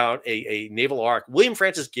read about a naval arc. William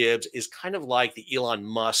Francis Gibbs is kind of like the Elon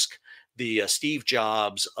Musk, the Steve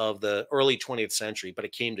Jobs of the early 20th century, but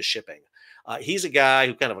it came to shipping. He's a guy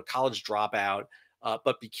who kind of a college dropout,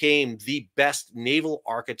 but became the best naval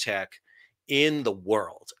architect in the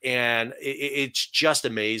world, and it's just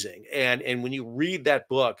amazing. And when you read that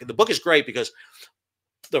book, the book is great because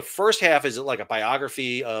the first half is like a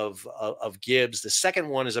biography of Gibbs. The second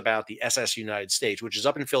one is about the SS United States, which is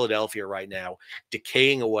up in Philadelphia right now,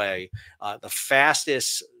 decaying away. The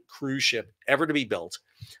fastest cruise ship ever to be built.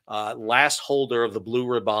 Last holder of the Blue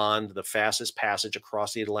Ribbon, the fastest passage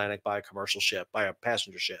across the Atlantic by a commercial ship, by a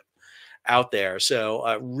passenger ship out there.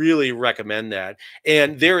 So really recommend that.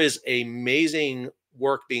 And there is amazing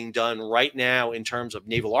work being done right now in terms of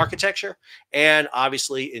naval architecture and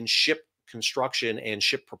obviously in ship construction and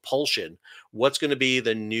ship propulsion. What's going to be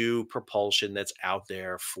the new propulsion that's out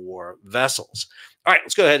there for vessels? All right,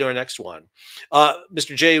 let's go ahead to our next one.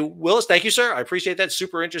 Mr. J. Willis, thank you, sir. I appreciate that.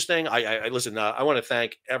 Super interesting. I listen, I want to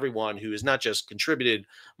thank everyone who has not just contributed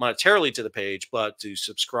monetarily to the page, but to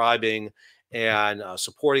subscribing and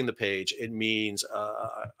supporting the page. It means a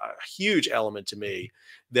huge element to me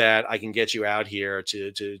that I can get you out here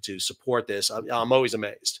to support this. I'm always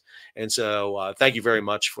amazed. And so thank you very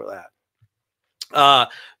much for that.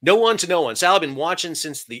 No one to no one. Sal, I've been watching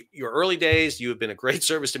since your early days. You have been a great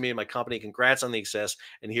service to me and my company. Congrats on the success.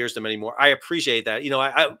 And here's to many more. I appreciate that. You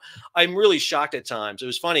know, I'm really shocked at times. It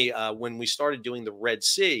was funny when we started doing the Red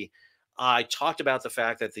Sea. I talked about the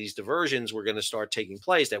fact that these diversions were going to start taking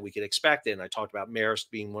place that we could expect. And I talked about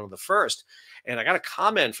Maersk being one of the first. And I got a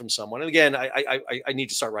comment from someone. And again, I need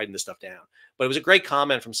to start writing this stuff down. But it was a great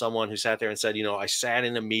comment from someone who sat there and said, you know, I sat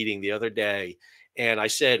in a meeting the other day and I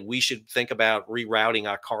said, we should think about rerouting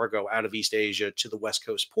our cargo out of East Asia to the West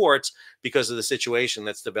Coast ports because of the situation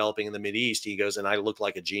that's developing in the Mideast. He goes, and I look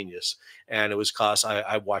like a genius. And it was because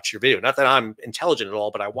I watched your video. Not that I'm intelligent at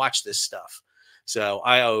all, but I watch this stuff. So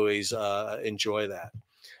I always enjoy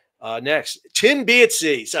that. Next,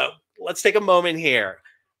 TimBatSea. So let's take a moment here.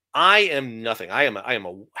 I am nothing. I am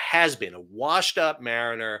a has been a washed up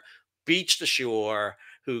mariner, beach to shore,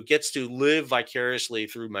 who gets to live vicariously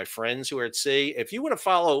through my friends who are at sea. If you want to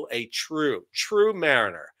follow a true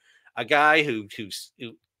mariner, a guy who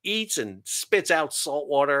eats and spits out salt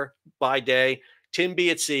water by day,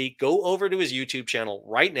 TimBatSea, go over to his YouTube channel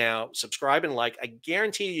right now, subscribe and like. I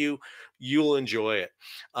guarantee you'll enjoy it.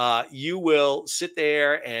 You will sit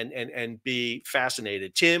there and be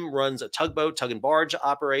fascinated. Tim runs a tug and barge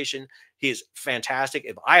operation. He is fantastic.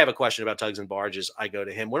 If I have a question about tugs and barges, I go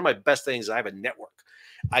to him. One of my best things is I have a network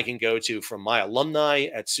I can go to from my alumni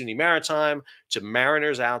at SUNY Maritime to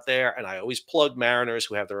mariners out there. And I always plug mariners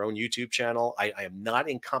who have their own YouTube channel. I am not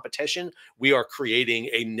in competition. We are creating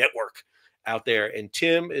a network out there. And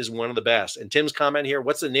Tim is one of the best. And Tim's comment here,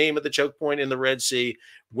 what's the name of the choke point in the Red Sea?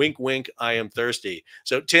 Wink, wink, I am thirsty.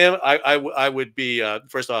 So Tim, I would be,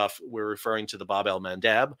 first off, we're referring to the Bab el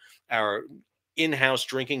Mandab, our in-house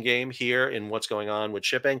drinking game here in what's going on with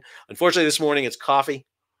shipping. Unfortunately, this morning it's coffee.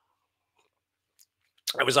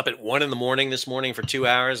 I was up at 1 a.m. this morning for 2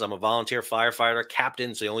 hours. I'm a volunteer firefighter,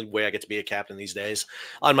 captain. It's the only way I get to be a captain these days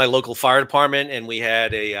on my local fire department. And we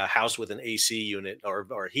had a house with an AC unit or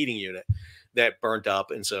a heating unit that burnt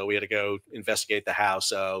up. And so we had to go investigate the house.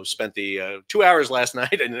 So spent the 2 hours last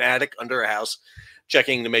night in an attic under a house,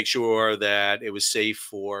 checking to make sure that it was safe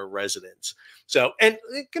for residents. So, and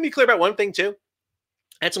it can be clear about one thing too.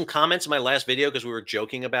 I had some comments in my last video because we were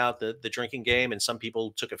joking about the drinking game and some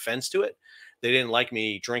people took offense to it. They didn't like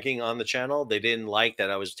me drinking on the channel. They didn't like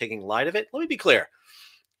that I was taking light of it. Let me be clear.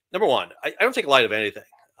 Number one, I don't take light of anything.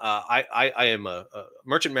 I am a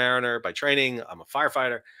merchant mariner by training. I'm a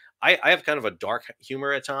firefighter. I have kind of a dark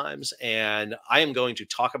humor at times, and I am going to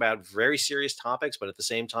talk about very serious topics, but at the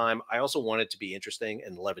same time, I also want it to be interesting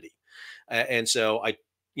and levity. And so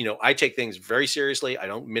I take things very seriously. I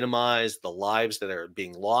don't minimize the lives that are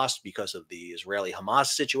being lost because of the Israeli-Hamas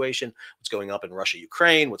situation, what's going up in Russia,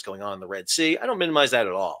 Ukraine, what's going on in the Red Sea. I don't minimize that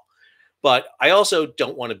at all. But I also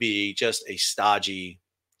don't want to be just a stodgy,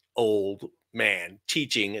 old man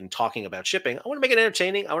teaching and talking about shipping. I want to make it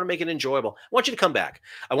entertaining. I want to make it enjoyable. I want you to come back.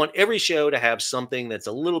 I want every show to have something that's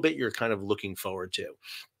a little bit you're kind of looking forward to.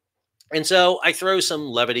 And so I throw some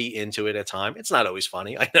levity into it at time. It's not always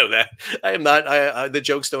funny. I know that. I am not. The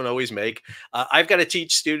jokes don't always make. I've got to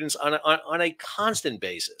teach students on a constant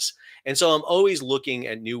basis. And so I'm always looking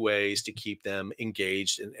at new ways to keep them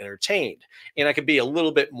engaged and entertained. And I could be a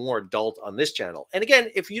little bit more adult on this channel. And again,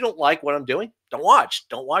 if you don't like what I'm doing, don't watch.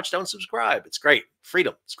 Don't watch. Don't subscribe. It's great.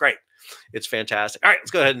 Freedom. It's great. It's fantastic. All right,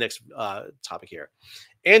 let's go ahead to the next topic here.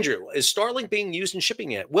 Andrew, is Starlink being used in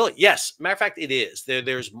shipping yet? Well, yes. Matter of fact, it is.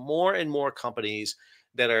 There's more and more companies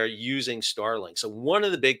that are using Starlink. So one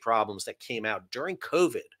of the big problems that came out during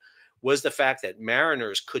COVID was the fact that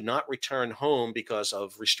mariners could not return home because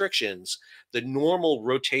of restrictions. The normal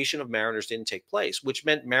rotation of mariners didn't take place, which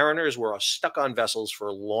meant mariners were stuck on vessels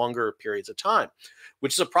for longer periods of time,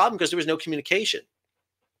 which is a problem because there was no communication.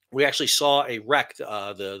 We actually saw a wreck,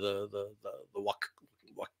 the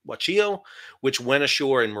Wachio, which went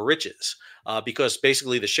ashore in Mauritius because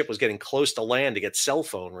basically the ship was getting close to land to get cell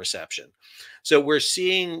phone reception. So we're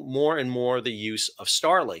seeing more and more the use of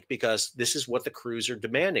Starlink because this is what the crews are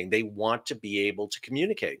demanding. They want to be able to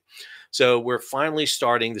communicate. So we're finally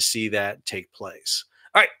starting to see that take place.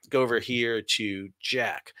 All right, go over here to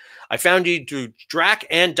Jack. I found you through Drac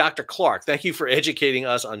and Dr. Clark. Thank you for educating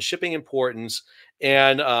us on shipping importance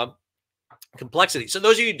and complexity. So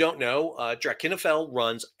those of you who don't know, Drakinifel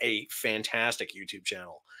runs a fantastic YouTube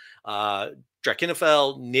channel.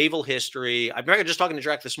 Drakinifel, Naval History. I'm just talking to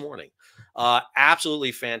Drac this morning.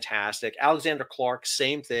 Absolutely fantastic. Alexander Clark,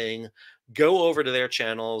 same thing. Go over to their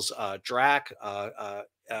channels. Drac,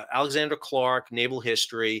 Alexander Clark, Naval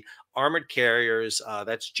History, Armored Carriers.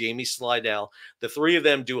 That's Jamie Slidell. The three of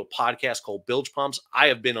them do a podcast called Bilgepumps. I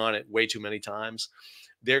have been on it way too many times.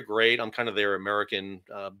 They're great. I'm kind of their American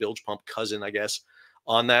Bilgepump cousin, I guess,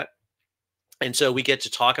 on that. And so we get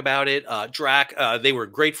to talk about it. Drac, they were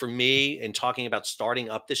great for me in talking about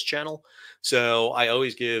starting up this channel. So I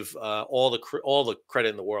always give all the credit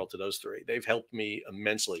in the world to those three. They've helped me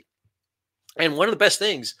immensely. And one of the best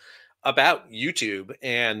things about YouTube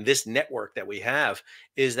and this network that we have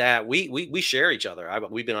is that we share each other.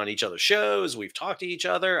 We've been on each other's shows. We've talked to each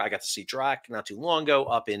other. I got to see Drac not too long ago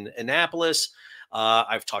up in Annapolis.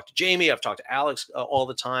 I've talked to Jamie. I've talked to Alex all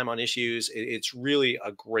the time on issues. It's really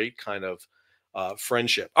a great kind of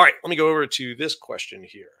friendship. All right, let me go over to this question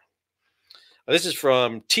here. This is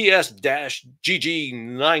from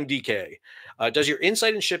TS-GG9DK. Does your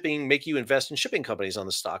insight in shipping make you invest in shipping companies on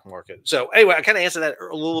the stock market? So anyway, I kind of answered that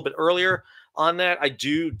a little bit earlier on that. I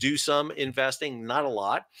do some investing, not a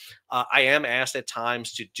lot. I am asked at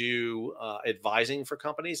times to do advising for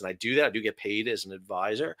companies, and I do that. I do get paid as an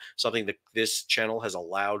advisor, something that this channel has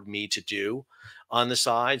allowed me to do on the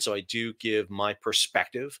side. So I do give my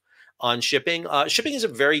perspective on shipping. Shipping is a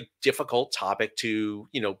very difficult topic to,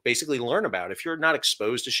 basically learn about. If you're not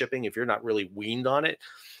exposed to shipping, if you're not really weaned on it,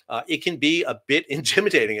 it can be a bit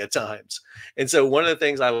intimidating at times. And so one of the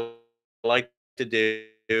things I like to do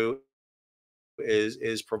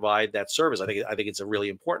is provide that service. I think it's a really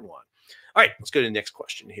important one. All right, let's go to the next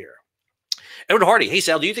question here. Edward Hardy, hey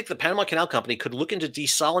Sal, do you think the Panama Canal Company could look into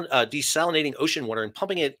desalinating ocean water and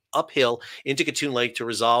pumping it uphill into Gatun Lake to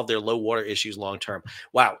resolve their low water issues long term?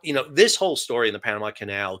 Wow, this whole story in the Panama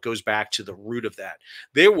Canal goes back to the root of that.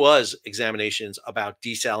 There was examinations about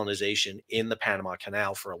desalination in the Panama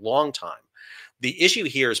Canal for a long time. The issue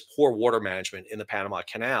here is poor water management in the Panama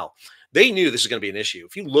Canal. They knew this was going to be an issue.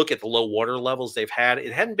 If you look at the low water levels they've had,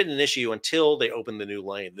 it hadn't been an issue until they opened the new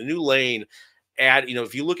lane. The new lane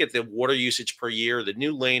if you look at the water usage per year, the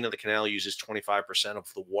new lane of the canal uses 25%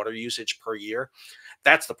 of the water usage per year.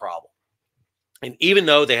 That's the problem. And even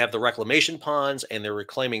though they have the reclamation ponds and they're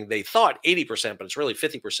reclaiming, they thought 80%, but it's really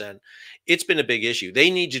 50%, it's been a big issue. They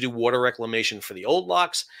need to do water reclamation for the old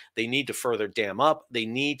locks. They need to further dam up. They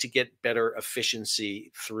need to get better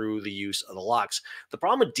efficiency through the use of the locks. The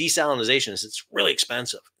problem with desalination is it's really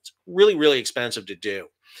expensive. It's really, really expensive to do.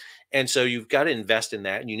 And so you've got to invest in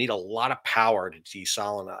that, and you need a lot of power to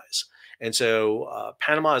desalinize. And so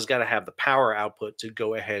Panama has got to have the power output to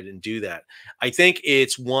go ahead and do that. I think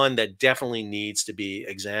it's one that definitely needs to be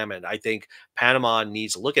examined. I think Panama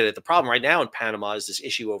needs to look at it. The problem right now in Panama is this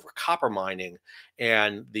issue over copper mining,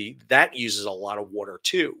 and that uses a lot of water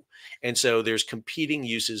too. And so there's competing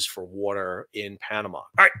uses for water in Panama. All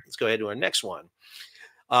right, let's go ahead to our next one.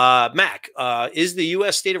 Mac, is the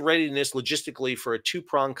U.S. state of readiness logistically for a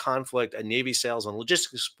two-pronged conflict, a Navy sales on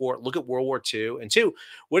logistics support? Look at World War II. And two,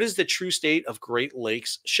 what is the true state of Great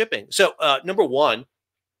Lakes shipping? So number one,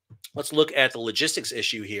 Let's look at the logistics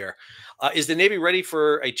issue here. Is the Navy ready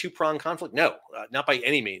for a two-pronged conflict? No, not by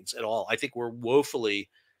any means at all. I think we're woefully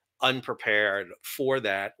unprepared for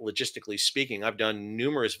that, logistically speaking. I've done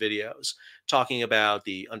numerous videos talking about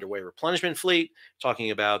the underway replenishment fleet,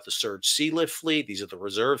 talking about the surge sea lift fleet. These are the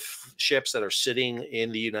reserve ships that are sitting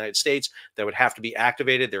in the United States that would have to be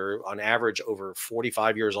activated. They're on average over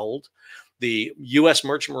 45 years old. The U.S.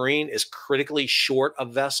 Merchant Marine is critically short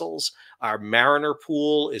of vessels. Our mariner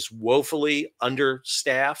pool is woefully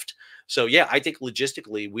understaffed. So, yeah, I think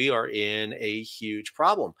logistically we are in a huge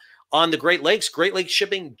problem. On the Great Lakes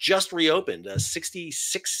shipping just reopened. A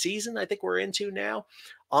 66th season, I think we're into now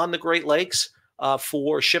on the Great Lakes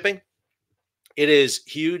for shipping. It is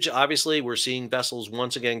huge. Obviously, we're seeing vessels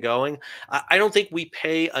once again going. I don't think we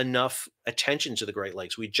pay enough attention to the Great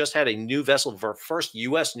Lakes. We just had a new vessel, our first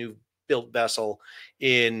U.S. new built vessel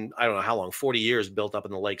in, I don't know how long, 40 years, built up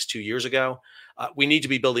in the lakes 2 years ago. We need to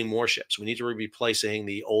be building more ships. We need to be replacing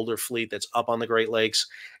the older fleet that's up on the Great Lakes.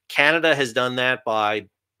 Canada has done that by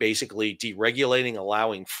basically deregulating,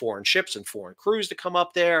 allowing foreign ships and foreign crews to come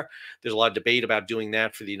up there. There's a lot of debate about doing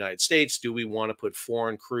that for the United States. Do we want to put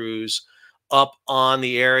foreign crews up on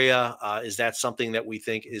the area? Is that something that we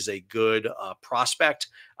think is a good prospect?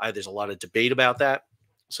 There's a lot of debate about that.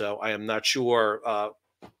 So I am not sure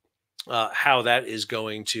how that is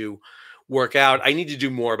going to work out. I need to do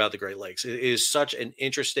more about the Great Lakes. It is such an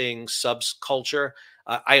interesting subculture.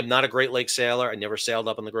 I am not a Great Lakes sailor. I never sailed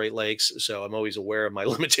up on the Great Lakes, so I'm always aware of my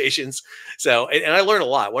limitations. So, and I learn a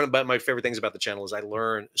lot. One of my favorite things about the channel is I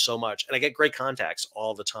learn so much, and I get great contacts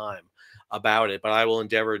all the time about it. But I will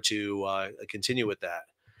endeavor to continue with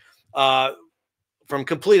that. From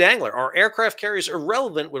Complete Angler, are aircraft carriers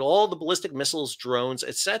irrelevant with all the ballistic missiles, drones,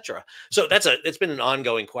 etc.? So it's been an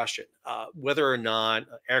ongoing question, whether or not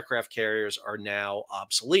aircraft carriers are now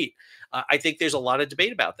obsolete. I think there's a lot of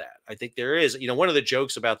debate about that. I think there is. One of the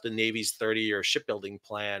jokes about the Navy's 30-year shipbuilding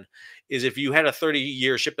plan is if you had a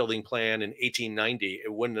 30-year shipbuilding plan in 1890,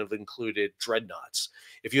 it wouldn't have included dreadnoughts.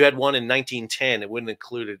 If you had one in 1910, it wouldn't have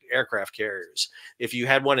included aircraft carriers. If you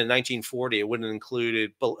had one in 1940, it wouldn't have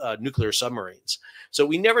included nuclear submarines. So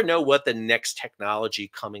we never know what the next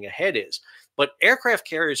technology coming ahead is. But aircraft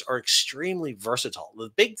carriers are extremely versatile.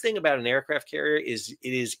 The big thing about an aircraft carrier is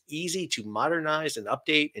it is easy to modernize and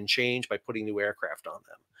update and change by putting new aircraft on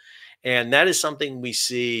them. And that is something we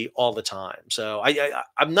see all the time. So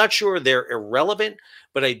I'm not sure they're irrelevant,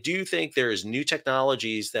 but I do think there is new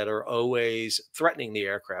technologies that are always threatening the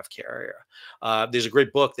aircraft carrier. There's a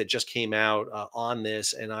great book that just came out on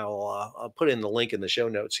this, and I'll put in the link in the show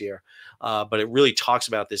notes here. But it really talks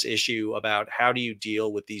about this issue about how do you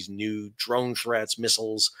deal with these new drone threats,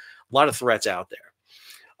 missiles, a lot of threats out there.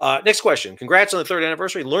 Next question. Congrats on the 3rd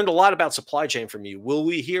anniversary. Learned a lot about supply chain from you. Will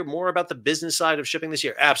we hear more about the business side of shipping this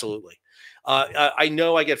year? Absolutely. I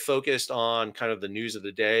know I get focused on kind of the news of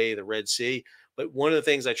the day, the Red Sea, but one of the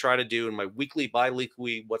things I try to do in my weekly,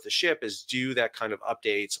 bi-weekly What the Ship is do that kind of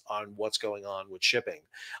updates on what's going on with shipping.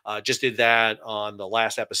 Just did that on the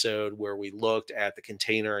last episode where we looked at the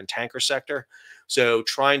container and tanker sector. So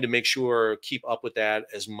trying to make sure keep up with that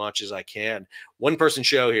as much as I can. One person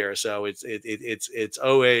show here, so it's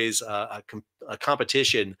always a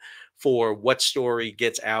competition for what story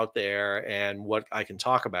gets out there and what I can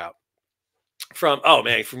talk about. From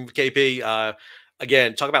KP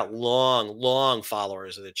again, talk about long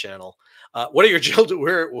followers of the channel. What are your children?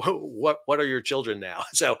 What are your children now?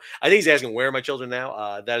 So I think he's asking where are my children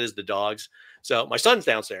now. That is the dogs. So my son's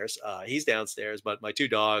downstairs. He's downstairs, but my two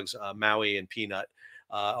dogs, Maui and Peanut,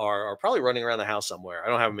 are probably running around the house somewhere. I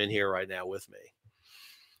don't have them in here right now with me.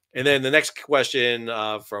 And then the next question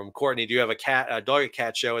from Courtney: do you have a dog or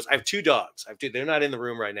cat show? I have two dogs. They're not in the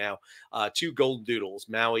room right now. Two golden doodles,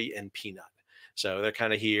 Maui and Peanut. So they're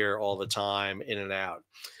kind of here all the time, in and out.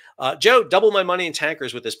 Joe, double my money in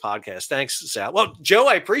tankers with this podcast. Thanks, Sal. Well, Joe,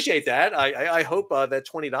 I appreciate that. I hope that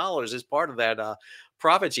 $20 is part of that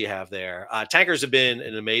profits you have there. Tankers have been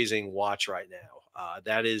an amazing watch right now.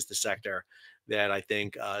 That is the sector that I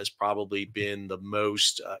think has probably been the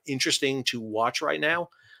most interesting to watch right now.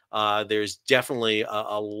 There's definitely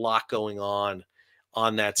a lot going on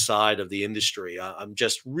that side of the industry. I'm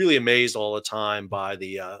just really amazed all the time by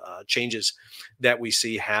the changes that we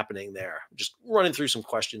see happening there. I'm just running through some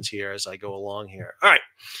questions here as I go along here. All right,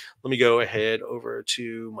 let me go ahead over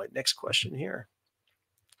to my next question here.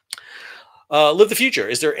 Live the future.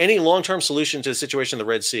 Is there any long-term solution to the situation in the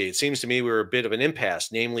Red Sea? It seems to me we're a bit of an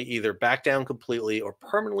impasse, namely either back down completely or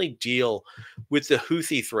permanently deal with the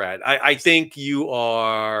Houthi threat. I think you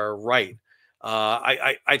are right.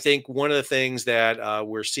 I think one of the things that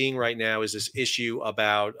we're seeing right now is this issue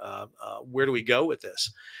about where do we go with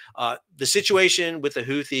this? The situation with the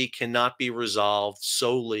Houthi cannot be resolved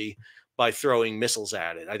solely by throwing missiles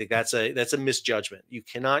at it. I think that's a misjudgment. You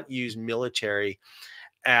cannot use military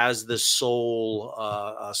as the sole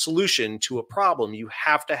solution to a problem. You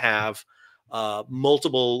have to have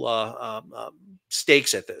multiple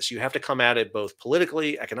stakes at this. You have to come at it both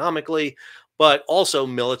politically, economically, but also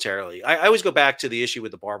militarily. I always go back to the issue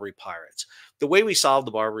with the Barbary pirates. The way we solved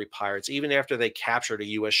the Barbary pirates, even after they captured a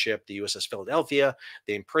U.S. ship, the USS Philadelphia,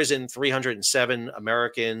 they imprisoned 307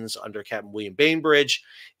 Americans under Captain William Bainbridge,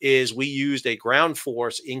 is we used a ground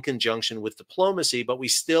force in conjunction with diplomacy, but we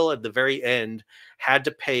still at the very end had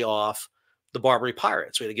to pay off the Barbary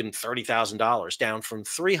pirates. We had to give them $30,000 down from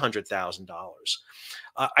 $300,000.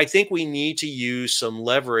 I think we need to use some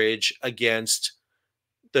leverage against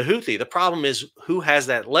the Houthi. The problem is who has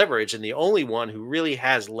that leverage, and the only one who really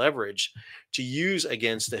has leverage to use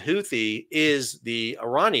against the Houthi is the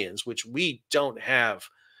Iranians, which we don't have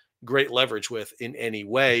great leverage with in any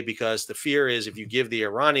way, because the fear is if you give the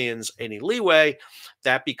Iranians any leeway,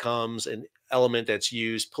 that becomes an element that's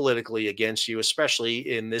used politically against you,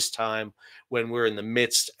 especially in this time when we're in the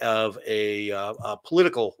midst of a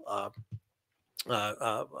political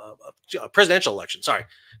presidential election. Sorry, I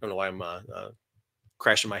don't know why I'm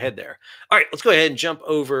crashing my head there. All right, let's go ahead and jump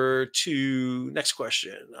over to next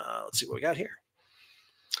question. Let's see what we got here.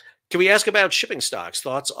 Can we ask about shipping stocks?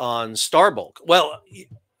 Thoughts on Starbulk? Well,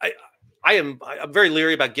 I'm very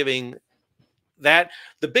leery about giving that.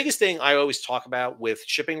 The biggest thing I always talk about with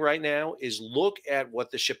shipping right now is look at what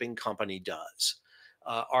the shipping company does.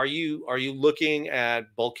 Are you looking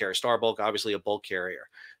at bulk carrier? Starbulk, obviously a bulk carrier.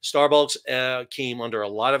 Starbulks came under a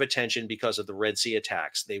lot of attention because of the Red Sea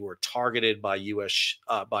attacks. They were targeted by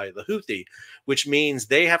by the Houthi, which means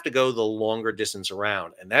they have to go the longer distance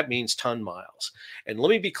around, and that means ton miles. And let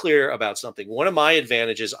me be clear about something. One of my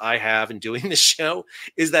advantages I have in doing this show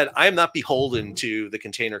is that I'm not beholden to the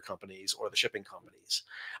container companies or the shipping companies.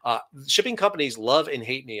 Shipping companies love and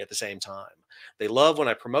hate me at the same time. They love when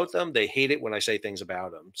I promote them. They hate it when I say things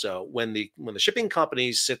about them. So when the shipping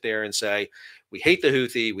companies sit there and say, we hate the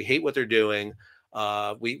Houthi, we hate what they're doing,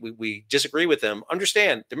 we disagree with them,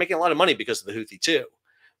 understand they're making a lot of money because of the Houthi too.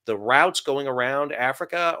 The routes going around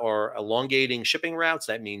Africa are elongating shipping routes.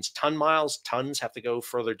 That means ton miles. Tons have to go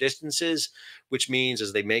further distances, which means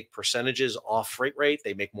as they make percentages off freight rate,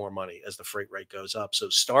 they make more money as the freight rate goes up. So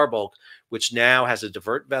Starbulk, which now has to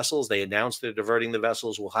divert vessels, they announced they're diverting the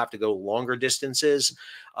vessels, will have to go longer distances.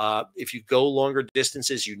 If you go longer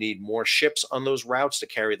distances, you need more ships on those routes to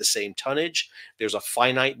carry the same tonnage. There's a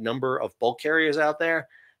finite number of bulk carriers out there.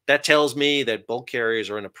 That tells me that bulk carriers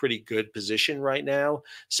are in a pretty good position right now.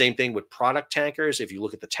 Same thing with product tankers. If you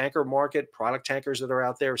look at the tanker market, product tankers that are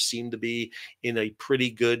out there seem to be in a pretty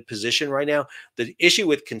good position right now. The issue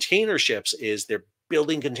with container ships is they're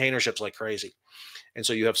building container ships like crazy. And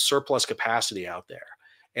so you have surplus capacity out there.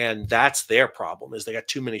 And that's their problem, is they got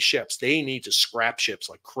too many ships. They need to scrap ships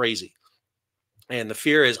like crazy. And the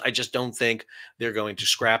fear is I just don't think they're going to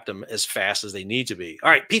scrap them as fast as they need to be. All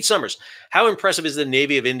right, Pete Summers, how impressive is the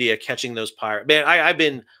Navy of India catching those pirates? Man, I've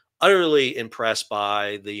been utterly impressed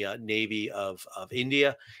by the Navy of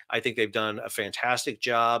India. I think they've done a fantastic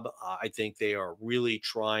job. I think they are really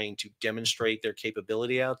trying to demonstrate their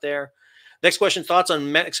capability out there. Next question, thoughts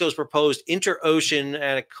on Mexico's proposed inter-ocean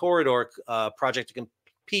corridor project to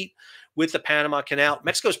compete with the Panama Canal.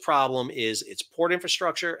 Mexico's problem is its port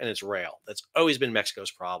infrastructure and its rail. That's always been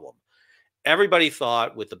Mexico's problem. Everybody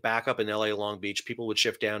thought with the backup in LA Long Beach, people would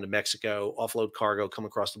shift down to Mexico, offload cargo, come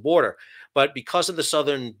across the border. But because of the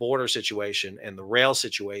southern border situation and the rail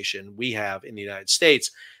situation we have in the United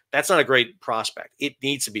States, that's not a great prospect. It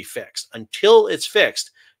needs to be fixed. Until it's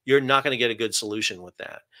fixed, you're not going to get a good solution with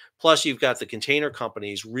that. Plus, you've got the container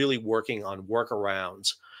companies really working on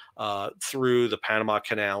workarounds through the Panama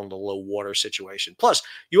Canal and the low water situation. Plus,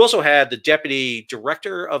 you also had the deputy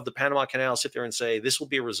director of the Panama Canal sit there and say, this will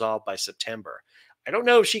be resolved by September. I don't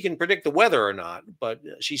know if she can predict the weather or not, but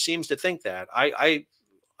she seems to think that.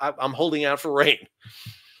 I'm holding out for rain.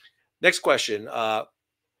 Next question.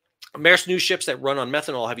 Maersk new ships that run on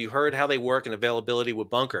methanol. Have you heard how they work and availability with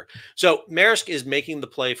bunker? So Maersk is making the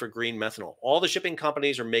play for green methanol. All the shipping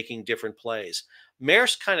companies are making different plays.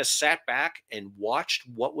 Maersk kind of sat back and watched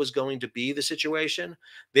what was going to be the situation.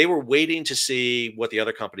 They were waiting to see what the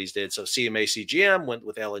other companies did. So CMA CGM went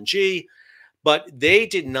with LNG, but they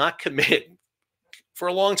did not commit for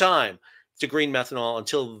a long time to green methanol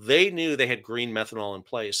until they knew they had green methanol in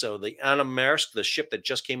place. So the Anna Maersk, the ship that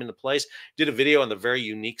just came into place, did a video on the very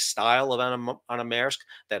unique style of Anna Maersk,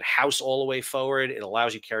 that house all the way forward. It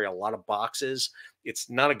allows you to carry a lot of boxes. It's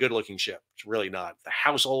not a good looking ship. It's really not. The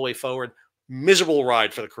house all the way forward, miserable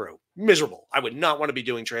ride for the crew. Miserable. I would not want to be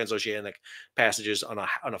doing transoceanic passages on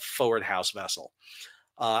a forward house vessel.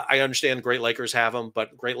 I understand the Great Lakers have them,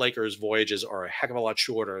 but Great Lakers voyages are a heck of a lot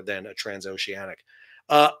shorter than a transoceanic.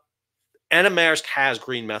 Anna Maersk has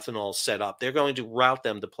green methanol set up. They're going to route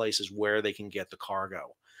them to places where they can get the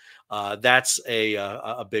cargo. That's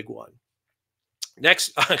a big one.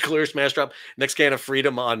 Next, clear smash drop. Next can of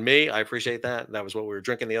freedom on me. I appreciate that. That was what we were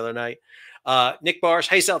drinking the other night. Nick Bars.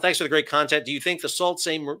 Hey, Sal, thanks for the great content. Do you think the Sault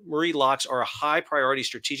Ste. Marie locks are a high priority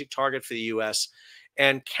strategic target for the U.S.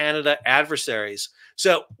 and Canada adversaries?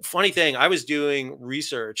 So, funny thing, I was doing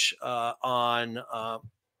research on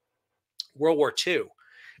World War II.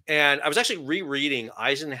 And I was actually rereading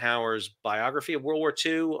Eisenhower's biography of World War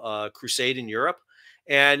II, Crusade in Europe.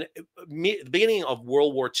 And at the beginning of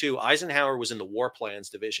World War II, Eisenhower was in the War Plans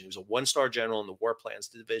Division. He was a one-star general in the War Plans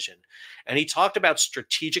Division. And he talked about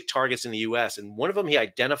strategic targets in the U.S. And one of them he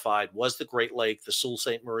identified was the Great Lake, the Sault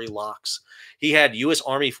Ste. Marie locks. He had U.S.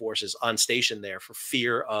 Army forces on station there for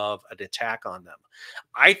fear of an attack on them.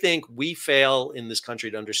 I think we fail in this country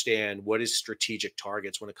to understand what is strategic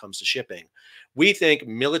targets when it comes to shipping. We think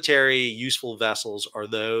military useful vessels are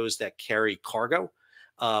those that carry cargo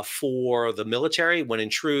for the military, when in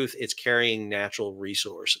truth, it's carrying natural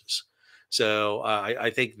resources. So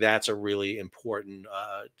I think that's a really important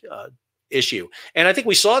issue. And I think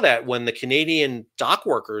we saw that when the Canadian dock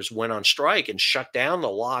workers went on strike and shut down the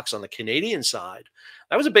locks on the Canadian side.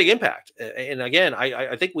 That was a big impact. And again,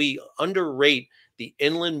 I think we underrate the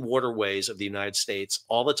inland waterways of the United States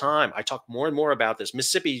all the time. I talk more and more about this.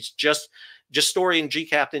 Mississippi's just storying G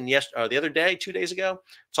Captain the other day, 2 days ago,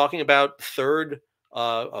 talking about third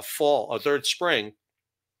spring,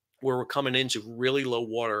 where we're coming into really low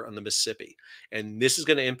water on the Mississippi. And this is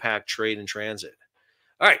going to impact trade and transit.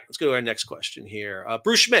 All right, let's go to our next question here.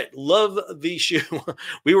 Bruce Schmidt, love the shoe.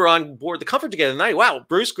 We were on board the Comfort together tonight. Wow,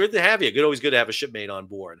 Bruce, good to have you. Always good to have a shipmate on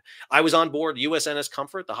board. I was on board USNS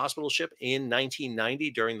Comfort, the hospital ship, in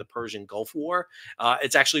 1990 during the Persian Gulf War.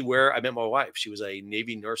 It's actually where I met my wife. She was a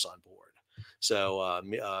Navy nurse on board. So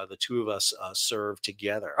the two of us served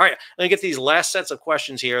together. All right, let me get these last sets of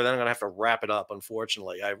questions here. Then I'm going to have to wrap it up,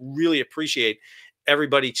 unfortunately. I really appreciate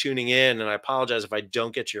everybody tuning in, and I apologize if I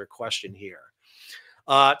don't get to your question here.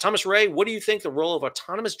 Thomas Ray, what do you think the role of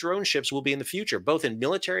autonomous drone ships will be in the future, both in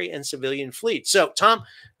military and civilian fleets? So, Tom,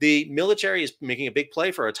 the military is making a big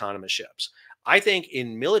play for autonomous ships. I think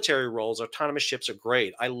in military roles, autonomous ships are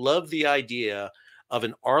great. I love the idea of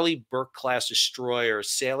an Arleigh Burke-class destroyer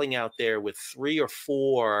sailing out there with 3 or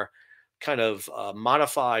 4 kind of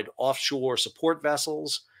modified offshore support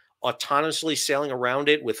vessels, autonomously sailing around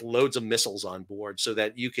it with loads of missiles on board so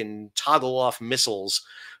that you can toggle off missiles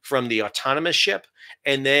from the autonomous ship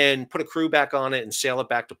and then put a crew back on it and sail it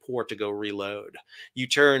back to port to go reload. You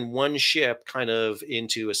turn one ship kind of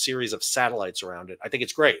into a series of satellites around it. I think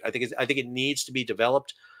it's great. I think it needs to be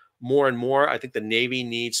developed more and more. I think the Navy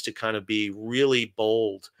needs to kind of be really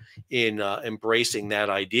bold in embracing that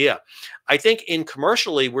idea. I think in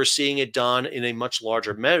commercially, we're seeing it done in a much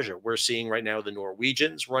larger measure. We're seeing right now the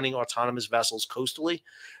Norwegians running autonomous vessels coastally.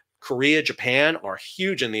 Korea, Japan are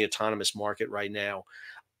huge in the autonomous market right now.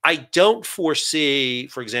 I don't foresee,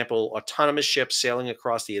 for example, autonomous ships sailing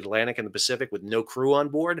across the Atlantic and the Pacific with no crew on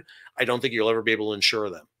board. I don't think you'll ever be able to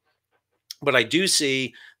insure them. But I do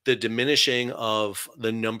see the diminishing of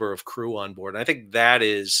the number of crew on board. And I think that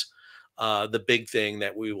is the big thing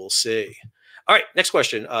that we will see. All right, next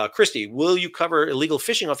question. Christy, will you cover illegal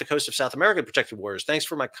fishing off the coast of South America in protected waters? Thanks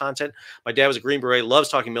for my content. My dad was a Green Beret, loves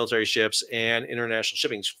talking military ships and international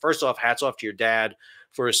shipping. First off, hats off to your dad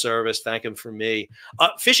for his service. Thank him for me.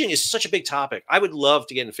 Fishing is such a big topic. I would love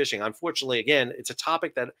to get into fishing. Unfortunately, again, it's a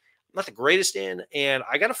topic that I'm not the greatest in, and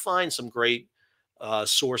I got to find some great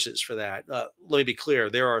sources for that. Let me be clear.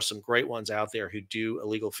 There are some great ones out there who do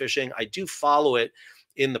illegal fishing. I do follow it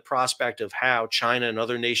in the prospect of how China and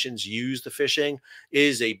other nations use the fishing.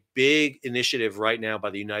 Is a big initiative right now by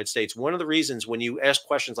the United States. One of the reasons when you ask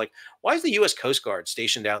questions like, why is the U.S. Coast Guard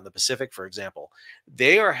stationed out in the Pacific, for example,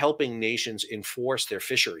 they are helping nations enforce their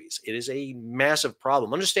fisheries. It is a massive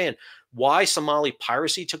problem. Understand why Somali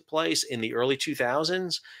piracy took place in the early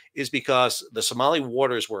 2000s is because the Somali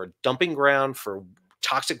waters were a dumping ground for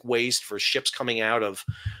toxic waste for ships coming out of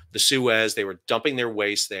the Suez. They were dumping their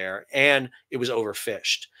waste there, and it was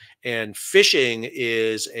overfished. And fishing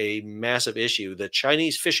is a massive issue. The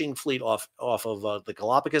Chinese fishing fleet off of the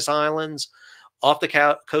Galapagos Islands, off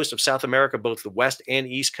the coast of South America, both the west and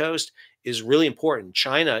east coast, is really important.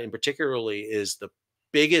 China, in particularly, is the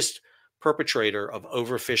biggest perpetrator of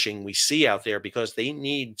overfishing we see out there because they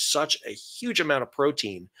need such a huge amount of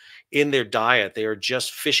protein in their diet. They are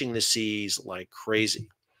just fishing the seas like crazy.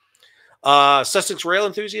 Sussex rail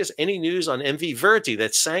enthusiasts, any news on MV Verity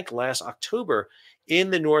that sank last October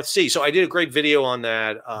in the North Sea? So I did a great video on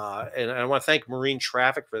that, and I want to thank Marine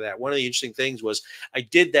Traffic for that. One of the interesting things was I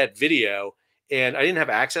did that video, and I didn't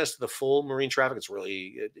have access to the full Marine Traffic. It's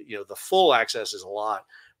really, the full access is a lot,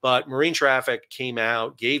 but Marine Traffic came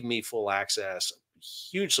out, gave me full access.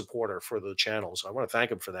 Huge supporter for the channel, so I want to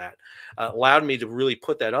thank him for that. Allowed me to really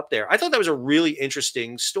put that up there. I thought that was a really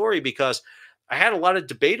interesting story because I had a lot of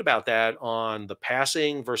debate about that on the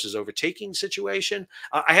passing versus overtaking situation.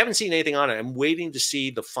 I haven't seen anything on it. I'm waiting to see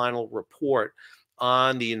the final report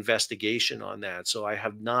on the investigation on that. So I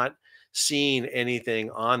have not seen anything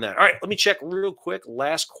on that. All right, let me check real quick.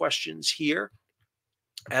 Last questions here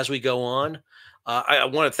as we go on. I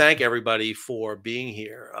want to thank everybody for being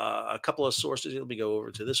here. A couple of sources. Let me go over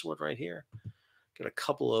to this one right here. Got a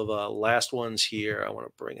couple of last ones here I want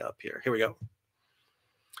to bring up here. Here we go.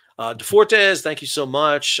 DeFortes, thank you so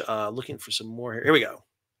much. Looking for some more here. Here we go.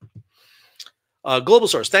 Global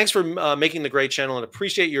Source, thanks for making the great channel and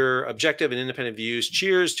appreciate your objective and independent views.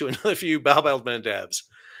 Cheers to another few Balbelt devs.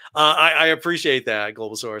 I appreciate that,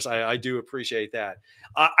 Global Source. I do appreciate that.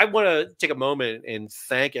 I want to take a moment and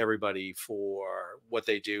thank everybody for what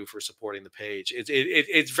they do for supporting the page.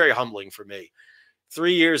 It's very humbling for me.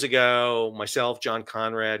 3 years ago, myself, John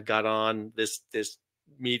Conrad, got on this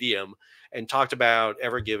medium and talked about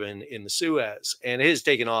Ever Given in the Suez, and it has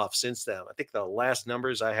taken off since then. I think the last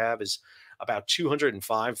numbers I have is about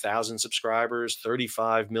 205,000 subscribers,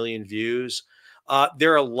 35 million views.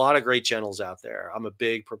 There are a lot of great channels out there. I'm a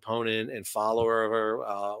big proponent and follower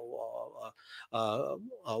of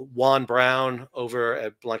Juan Brown over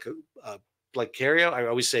at Blancario. I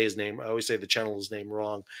always say his name. I always say the channel's name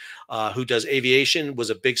wrong. Who does aviation, was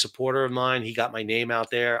a big supporter of mine. He got my name out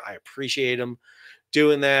there. I appreciate him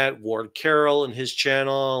doing that. Ward Carroll and his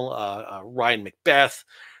channel, Ryan Macbeth,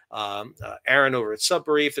 Aaron over at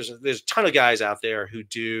Subbrief. There's a ton of guys out there who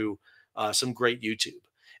do some great YouTube,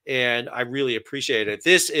 and I really appreciate it.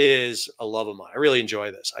 This is a love of mine. I really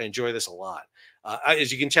enjoy this. I enjoy this a lot. As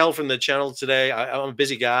you can tell from the channel today, I'm a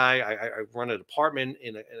busy guy. I run a department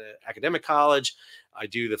in an academic college. I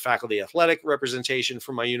do the faculty athletic representation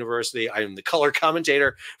for my university. I am the color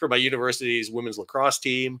commentator for my university's women's lacrosse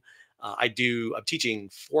team. I'm teaching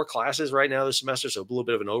 4 classes right now this semester, so a little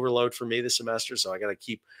bit of an overload for me this semester. So I got to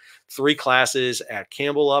keep 3 classes at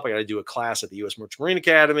Campbell up. I got to do a class at the U.S. Merchant Marine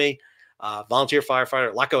Academy, volunteer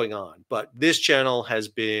firefighter, a lot going on. But this channel has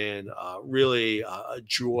been really a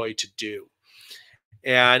joy to do.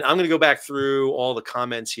 And I'm going to go back through all the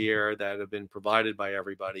comments here that have been provided by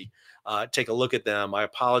everybody. Take a look at them. I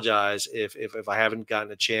apologize if I haven't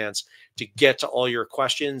gotten a chance to get to all your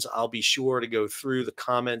questions. I'll be sure to go through the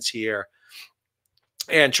comments here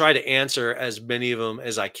and try to answer as many of them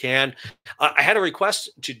as I can. I had a request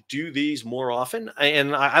to do these more often,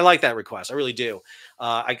 and I like that request. I really do.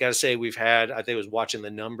 I got to say, we've had, I think I was watching the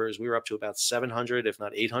numbers, we were up to about 700, if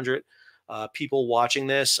not 800 people watching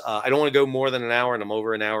this. I don't want to go more than an hour, and I'm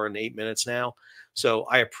over an hour and 8 minutes now. So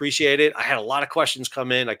I appreciate it. I had a lot of questions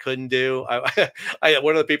come in I couldn't do.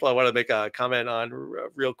 One of the people I want to make a comment on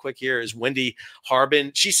real quick here is Wendy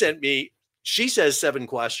Harbin. She says 7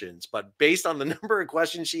 questions, but based on the number of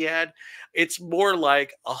questions she had, it's more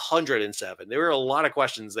like 107. There were a lot of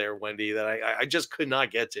questions there, Wendy, that I just could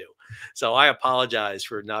not get to. So I apologize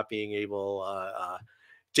for not being able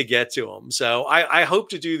to get to them. So I hope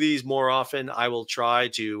to do these more often. I will try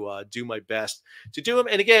to do my best to do them.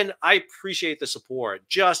 And again, I appreciate the support.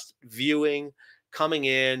 Just viewing, coming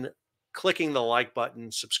in, clicking the like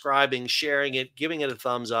button, subscribing, sharing it, giving it a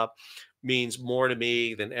thumbs up means more to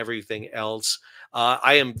me than everything else.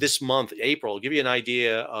 I am this month, April, give you an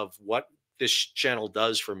idea of what this channel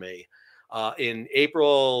does for me. In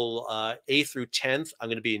April 8th through 10th, I'm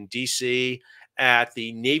going to be in DC at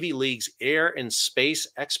the Navy League's Air and Space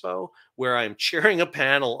Expo, where I'm chairing a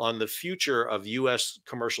panel on the future of U.S.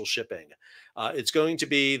 commercial shipping. It's going to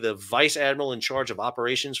be the Vice Admiral in charge of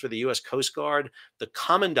operations for the U.S. Coast Guard, the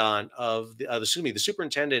Commandant of the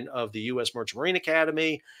Superintendent of the U.S. Merchant Marine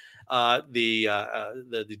Academy,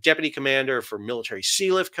 the deputy commander for Military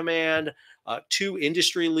Sealift Command. Two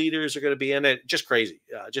industry leaders are going to be in it. Just crazy,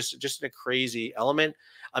 just a crazy element.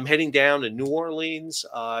 I'm heading down to New Orleans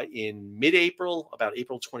in mid-April, about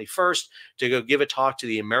April 21st, to go give a talk to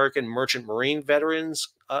the American Merchant Marine Veterans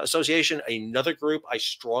Association, another group I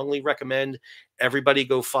strongly recommend everybody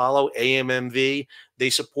go follow, AMMV. They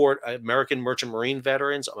support American Merchant Marine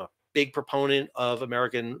veterans. I'm a big proponent of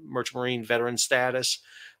American Merchant Marine veteran status.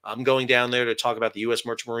 I'm going down there to talk about the U.S.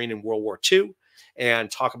 Merchant Marine in World War II and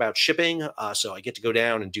talk about shipping. So I get to go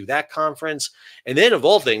down and do that conference. And then, of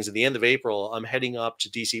all things, at the end of April, I'm heading up to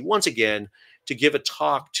D.C. once again to give a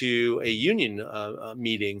talk to a union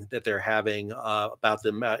meeting that they're having about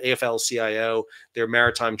the AFL-CIO, their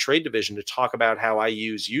maritime trade division, to talk about how I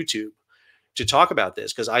use YouTube to talk about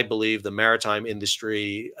this, because I believe the maritime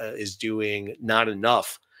industry is doing not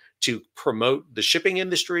enough to promote the shipping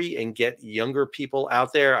industry and get younger people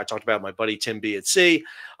out there. I talked about my buddy TimBatSea.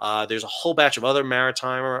 There's a whole batch of other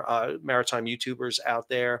maritime YouTubers out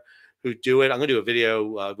there who do it. I'm going to do a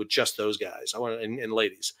video with just those guys. I want and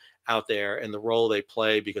ladies out there and the role they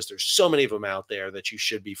play, because there's so many of them out there that you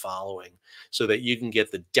should be following so that you can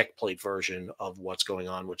get the deck plate version of what's going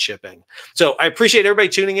on with shipping. So I appreciate everybody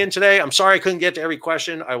tuning in today. I'm sorry I couldn't get to every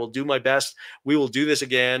question. I will do my best. We will do this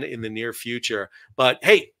again in the near future. But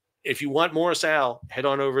hey, if you want more Sal, head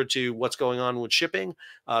on over to What's Going On with Shipping.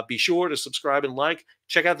 Be sure to subscribe and like.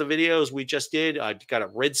 Check out the videos we just did. I got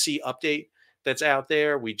a Red Sea update that's out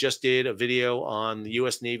there. We just did a video on the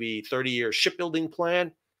U.S. Navy 30-year shipbuilding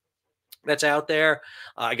plan that's out there.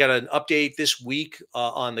 I got an update this week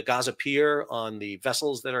on the Gaza Pier, on the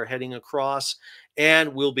vessels that are heading across.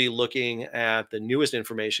 And we'll be looking at the newest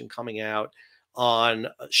information coming out on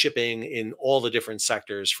shipping in all the different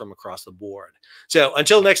sectors from across the board. So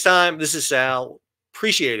until next time, this is Sal,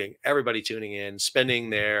 appreciating everybody tuning in,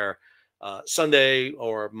 spending their Sunday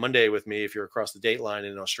or Monday with me if you're across the date line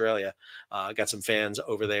in Australia. I got some fans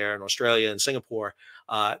over there in Australia and Singapore.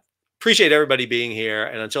 Appreciate everybody being here.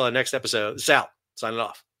 And until our next episode, Sal, signing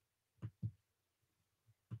off.